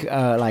music,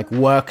 like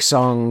work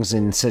songs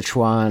in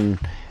Sichuan,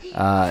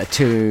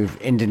 to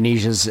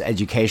Indonesia's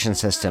education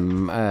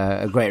system,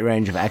 a great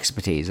range of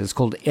expertise. It's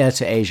called Ear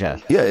to Asia.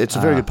 Yeah, it's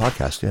a very good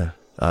podcast, yeah.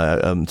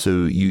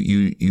 So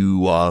you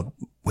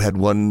had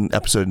one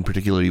episode in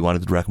particular you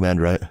wanted to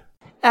recommend, right?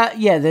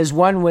 Yeah, there's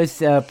one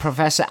with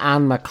Professor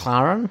Anne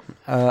McLaren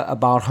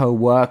about her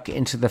work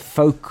into the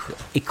folk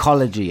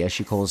ecology, as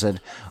she calls it,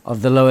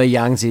 of the lower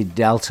Yangtze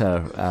Delta,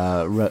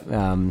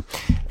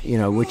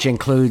 which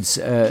includes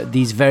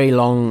these very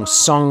long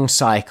song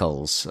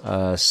cycles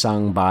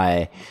sung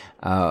by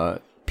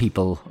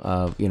people,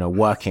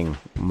 working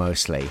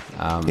mostly.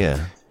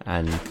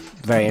 And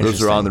very interesting.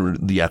 Those are on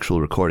the actual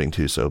recording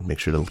too, so make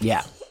sure to...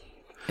 Yeah,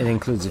 it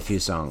includes a few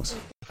songs.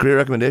 Great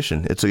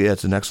recommendation. It's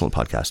an excellent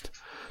podcast.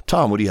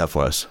 Tom, what do you have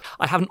for us?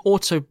 I have an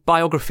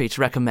autobiography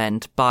to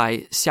recommend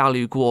by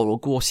Xiaolu Guo, or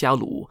Guo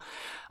Xiaolu.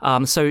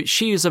 So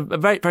she is a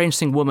very, very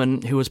interesting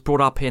woman who was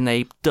brought up in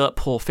a dirt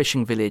poor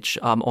fishing village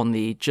on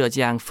the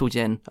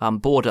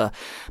Zhejiang-Fujian border,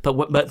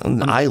 but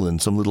an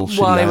island, some little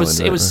shitty island.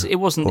 It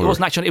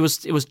wasn't actually. It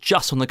was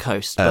just on the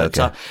coast. And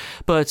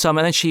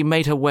then she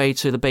made her way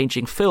to the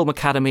Beijing Film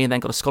Academy and then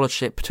got a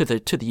scholarship to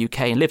the UK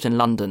and lived in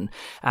London.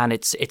 And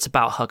it's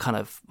about her kind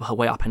of her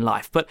way up in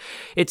life. But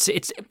it's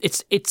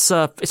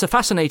a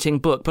fascinating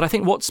book. But I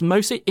think what's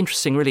most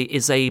interesting really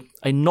is a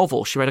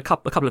novel she read a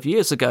couple of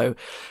years ago,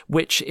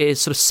 which is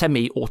sort of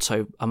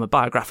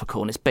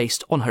semi-autobiographical, and it's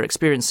based on her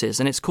experiences,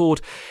 and it's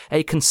called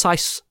A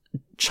Concise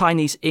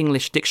Chinese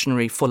English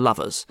Dictionary for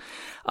Lovers.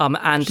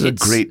 And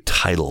it's a great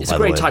title. It's a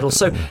great title.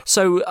 So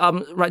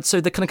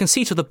the kind of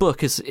conceit of the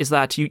book is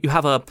that you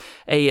have a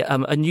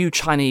new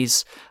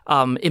Chinese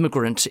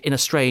immigrant in a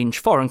strange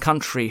foreign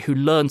country who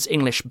learns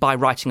English by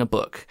writing a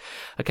book.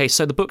 Okay,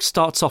 so the book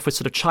starts off with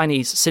sort of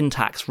Chinese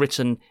syntax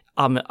written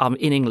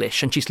in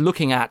English, and she's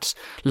looking at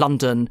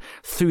London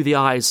through the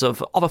eyes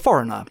of a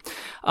foreigner.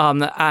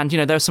 And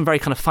there are some very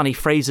kind of funny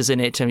phrases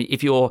in it. I mean,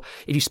 if you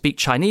speak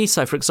Chinese,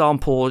 so for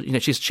example,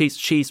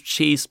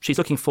 she's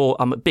looking for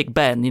Big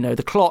Ben,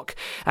 the clock,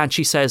 and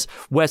she says,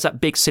 "Where's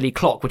that big silly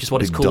clock?" which is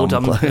what it's called,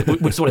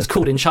 which is what it's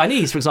called in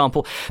Chinese, for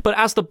example. But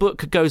as the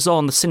book goes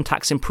on, the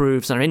syntax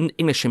improves and her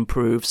English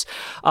improves.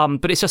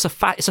 But it's just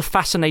it's a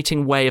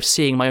fascinating way of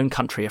seeing my own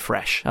country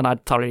afresh, and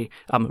I'd thoroughly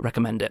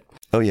recommend it.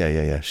 Oh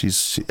yeah.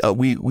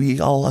 We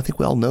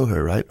all know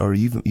her, right? Or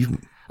you've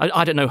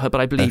I don't know her,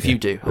 but I believe you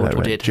do, or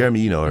did.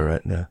 Jeremy, you know her,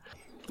 right? Yeah.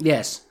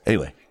 Yes.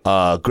 Anyway,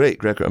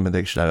 Great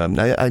recommendation.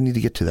 I need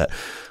to get to that.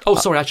 Oh,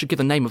 sorry, I should give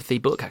the name of the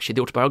book, actually,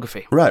 the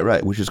autobiography.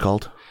 Right, which is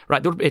called?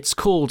 Right, it's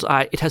called,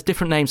 it has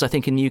different names, I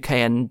think, in the UK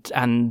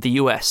and the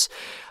US.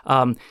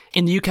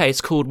 In the UK,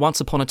 it's called Once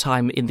Upon a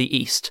Time in the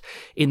East.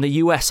 In the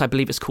US, I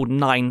believe it's called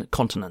 9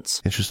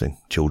 Continents. Interesting.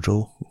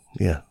 Jojo?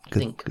 Yeah,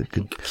 good.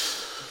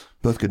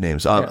 Both good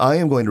names. I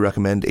am going to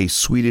recommend a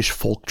Swedish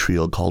folk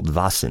trio called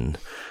Vasen,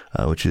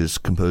 which is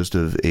composed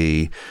of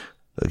a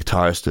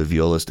guitarist, a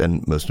violist,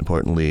 and most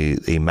importantly,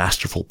 a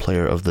masterful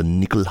player of the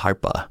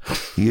nyckelharpa.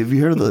 Have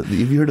you heard of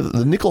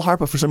the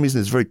nyckelharpa? For some reason,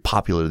 is very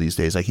popular these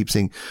days. I keep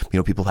seeing,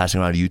 people passing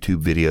around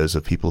YouTube videos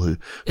of people who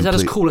is that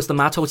as cool as the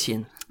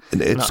matotian?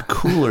 It's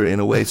cooler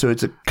in a way. So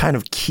it's a kind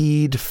of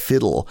keyed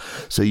fiddle.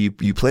 So you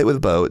play it with a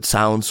bow. It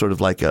sounds sort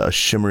of like a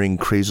shimmering,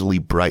 crazily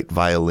bright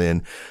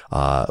violin.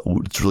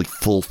 It's really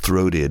full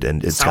throated,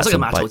 and it sounds like a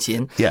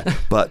matotian. Yeah,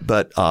 but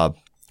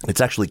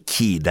it's actually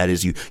keyed. That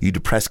is, you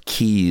depress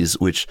keys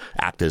which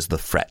act as the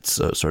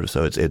frets. So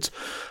it's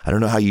I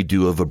don't know how you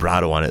do a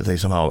vibrato on it. They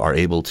somehow are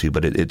able to,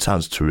 but it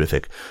sounds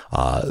terrific.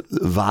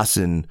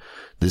 Vasen,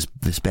 this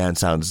band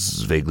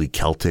sounds vaguely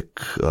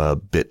Celtic, a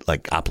bit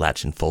like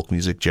Appalachian folk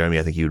music. Jeremy,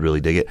 I think you would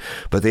really dig it.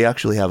 But they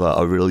actually have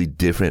a really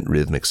different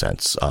rhythmic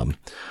sense.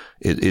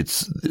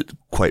 It's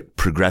quite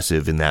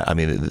progressive in that. I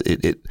mean,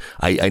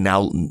 I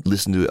now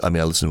listen to. I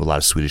listen to a lot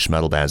of Swedish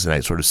metal bands, and I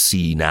sort of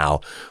see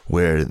now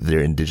where their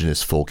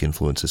indigenous folk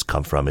influences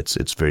come from.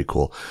 It's very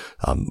cool.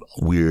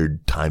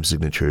 Weird time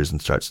signatures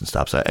and starts and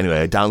stops. Anyway,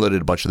 I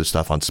downloaded a bunch of the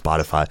stuff on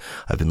Spotify.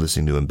 I've been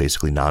listening to them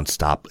basically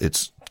nonstop.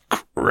 It's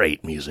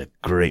great music.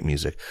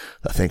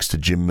 Thanks to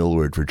Jim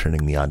Millward for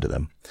turning me on to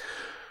them.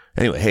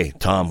 Anyway, hey,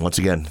 Tom, once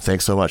again,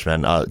 thanks so much,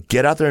 man.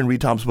 Get out there and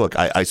read Tom's book.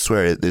 I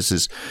swear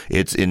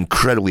it's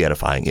incredibly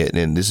edifying.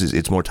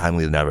 It's more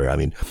timely than ever. I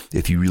mean,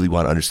 if you really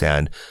want to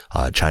understand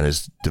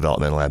China's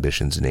developmental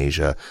ambitions in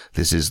Asia,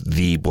 this is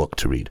the book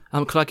to read.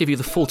 Could I give you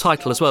the full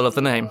title as well of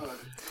the name?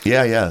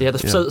 Yeah.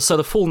 So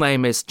the full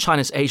name is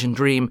China's Asian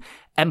Dream,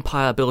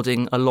 Empire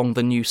Building Along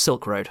the New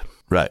Silk Road.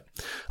 Right.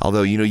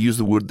 Although, use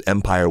the word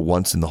empire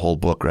once in the whole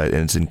book, right?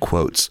 And it's in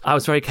quotes. I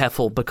was very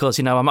careful because,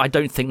 I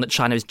don't think that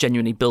China is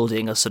genuinely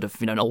building a sort of,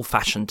 an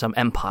old-fashioned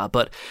empire.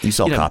 But you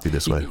sell copy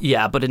this way.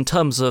 Yeah, but in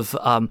terms of,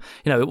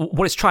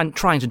 what it's trying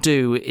to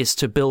do is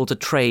to build a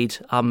trade,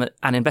 an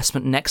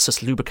investment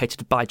nexus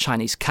lubricated by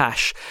Chinese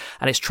cash.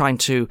 And it's trying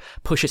to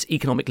push its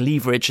economic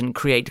leverage and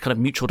create kind of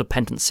mutual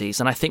dependencies.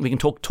 And I think we can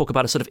talk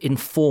about a sort of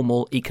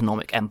informal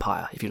economic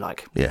empire, if you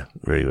like. Yeah,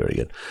 very, very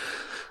good.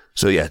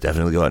 So yeah,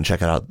 definitely go out and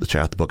check out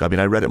the book. I mean,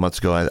 I read it months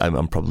ago.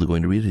 I'm probably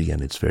going to read it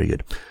again. It's very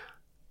good.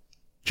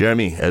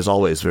 Jeremy, as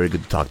always, very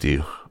good to talk to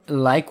you.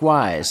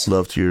 Likewise.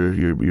 Love to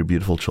your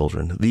beautiful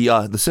children.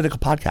 The Cynical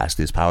Podcast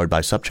is powered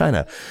by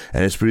SupChina,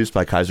 and it's produced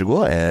by Kaiser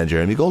Kuo and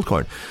Jeremy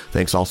Goldkorn.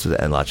 Thanks also to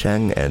Enla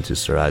Cheng and to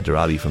Sarai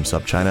Darabi from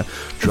SupChina.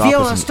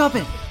 Viola, stop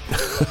it!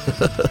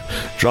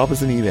 Drop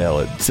us an email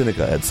at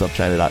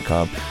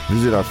Sinica@supchina.com.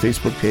 Visit our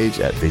Facebook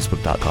page at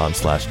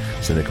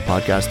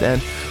facebook.com/CynicalPodcast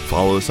and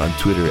follow us on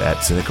Twitter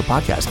at Cynical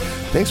Podcast.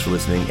 Thanks for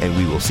listening, and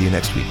we will see you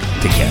next week.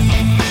 Take care.